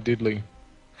at Gad Diddley.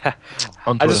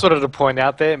 I just wanted to point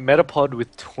out there, Metapod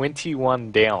with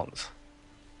 21 downs.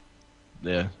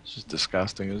 Yeah, it's just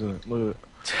disgusting, isn't it? Look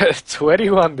at it.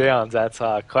 21 downs, that's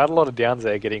quite a lot of downs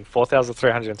there, getting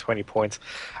 4,320 points.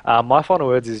 My final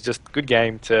words is just good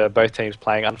game to both teams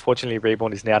playing. Unfortunately,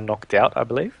 Reborn is now knocked out, I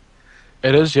believe.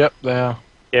 It is, yep, they are.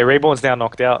 Yeah, Reborn's now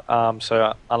knocked out,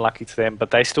 so unlucky to them, but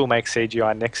they still make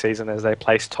CGI next season as they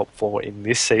place top 4 in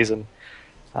this season.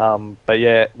 But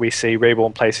yeah, we see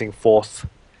Reborn placing 4th,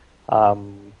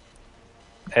 and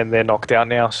they're knocked out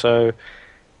now, so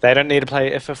They don't need to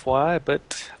play FFY,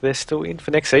 but they're still in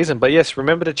for next season. But yes,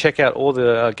 remember to check out all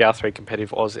the GAL3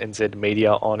 competitive Oz NZ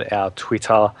media on our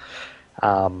Twitter,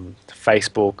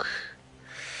 Facebook,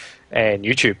 and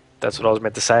YouTube. That's what I was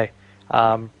meant to say.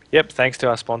 Yep, thanks to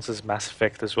our sponsors, Mass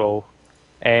Effect as well.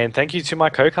 And thank you to my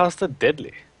co-caster,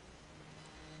 Deadly.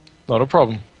 Not a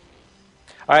problem.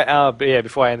 Alright, but yeah,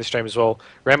 before I end the stream as well,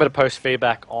 remember to post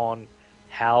feedback on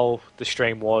how the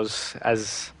stream was.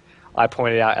 As I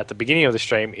pointed out at the beginning of the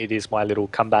stream, it is my little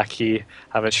comeback here.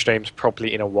 I haven't streamed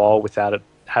properly in a while without it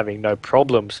having no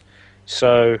problems.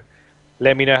 So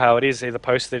let me know how it is. Either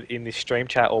post it in the stream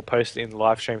chat or post it in the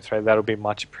live stream thread. That'll be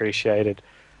much appreciated.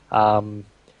 And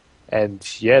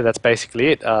yeah, that's basically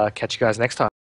it. Catch you guys next time.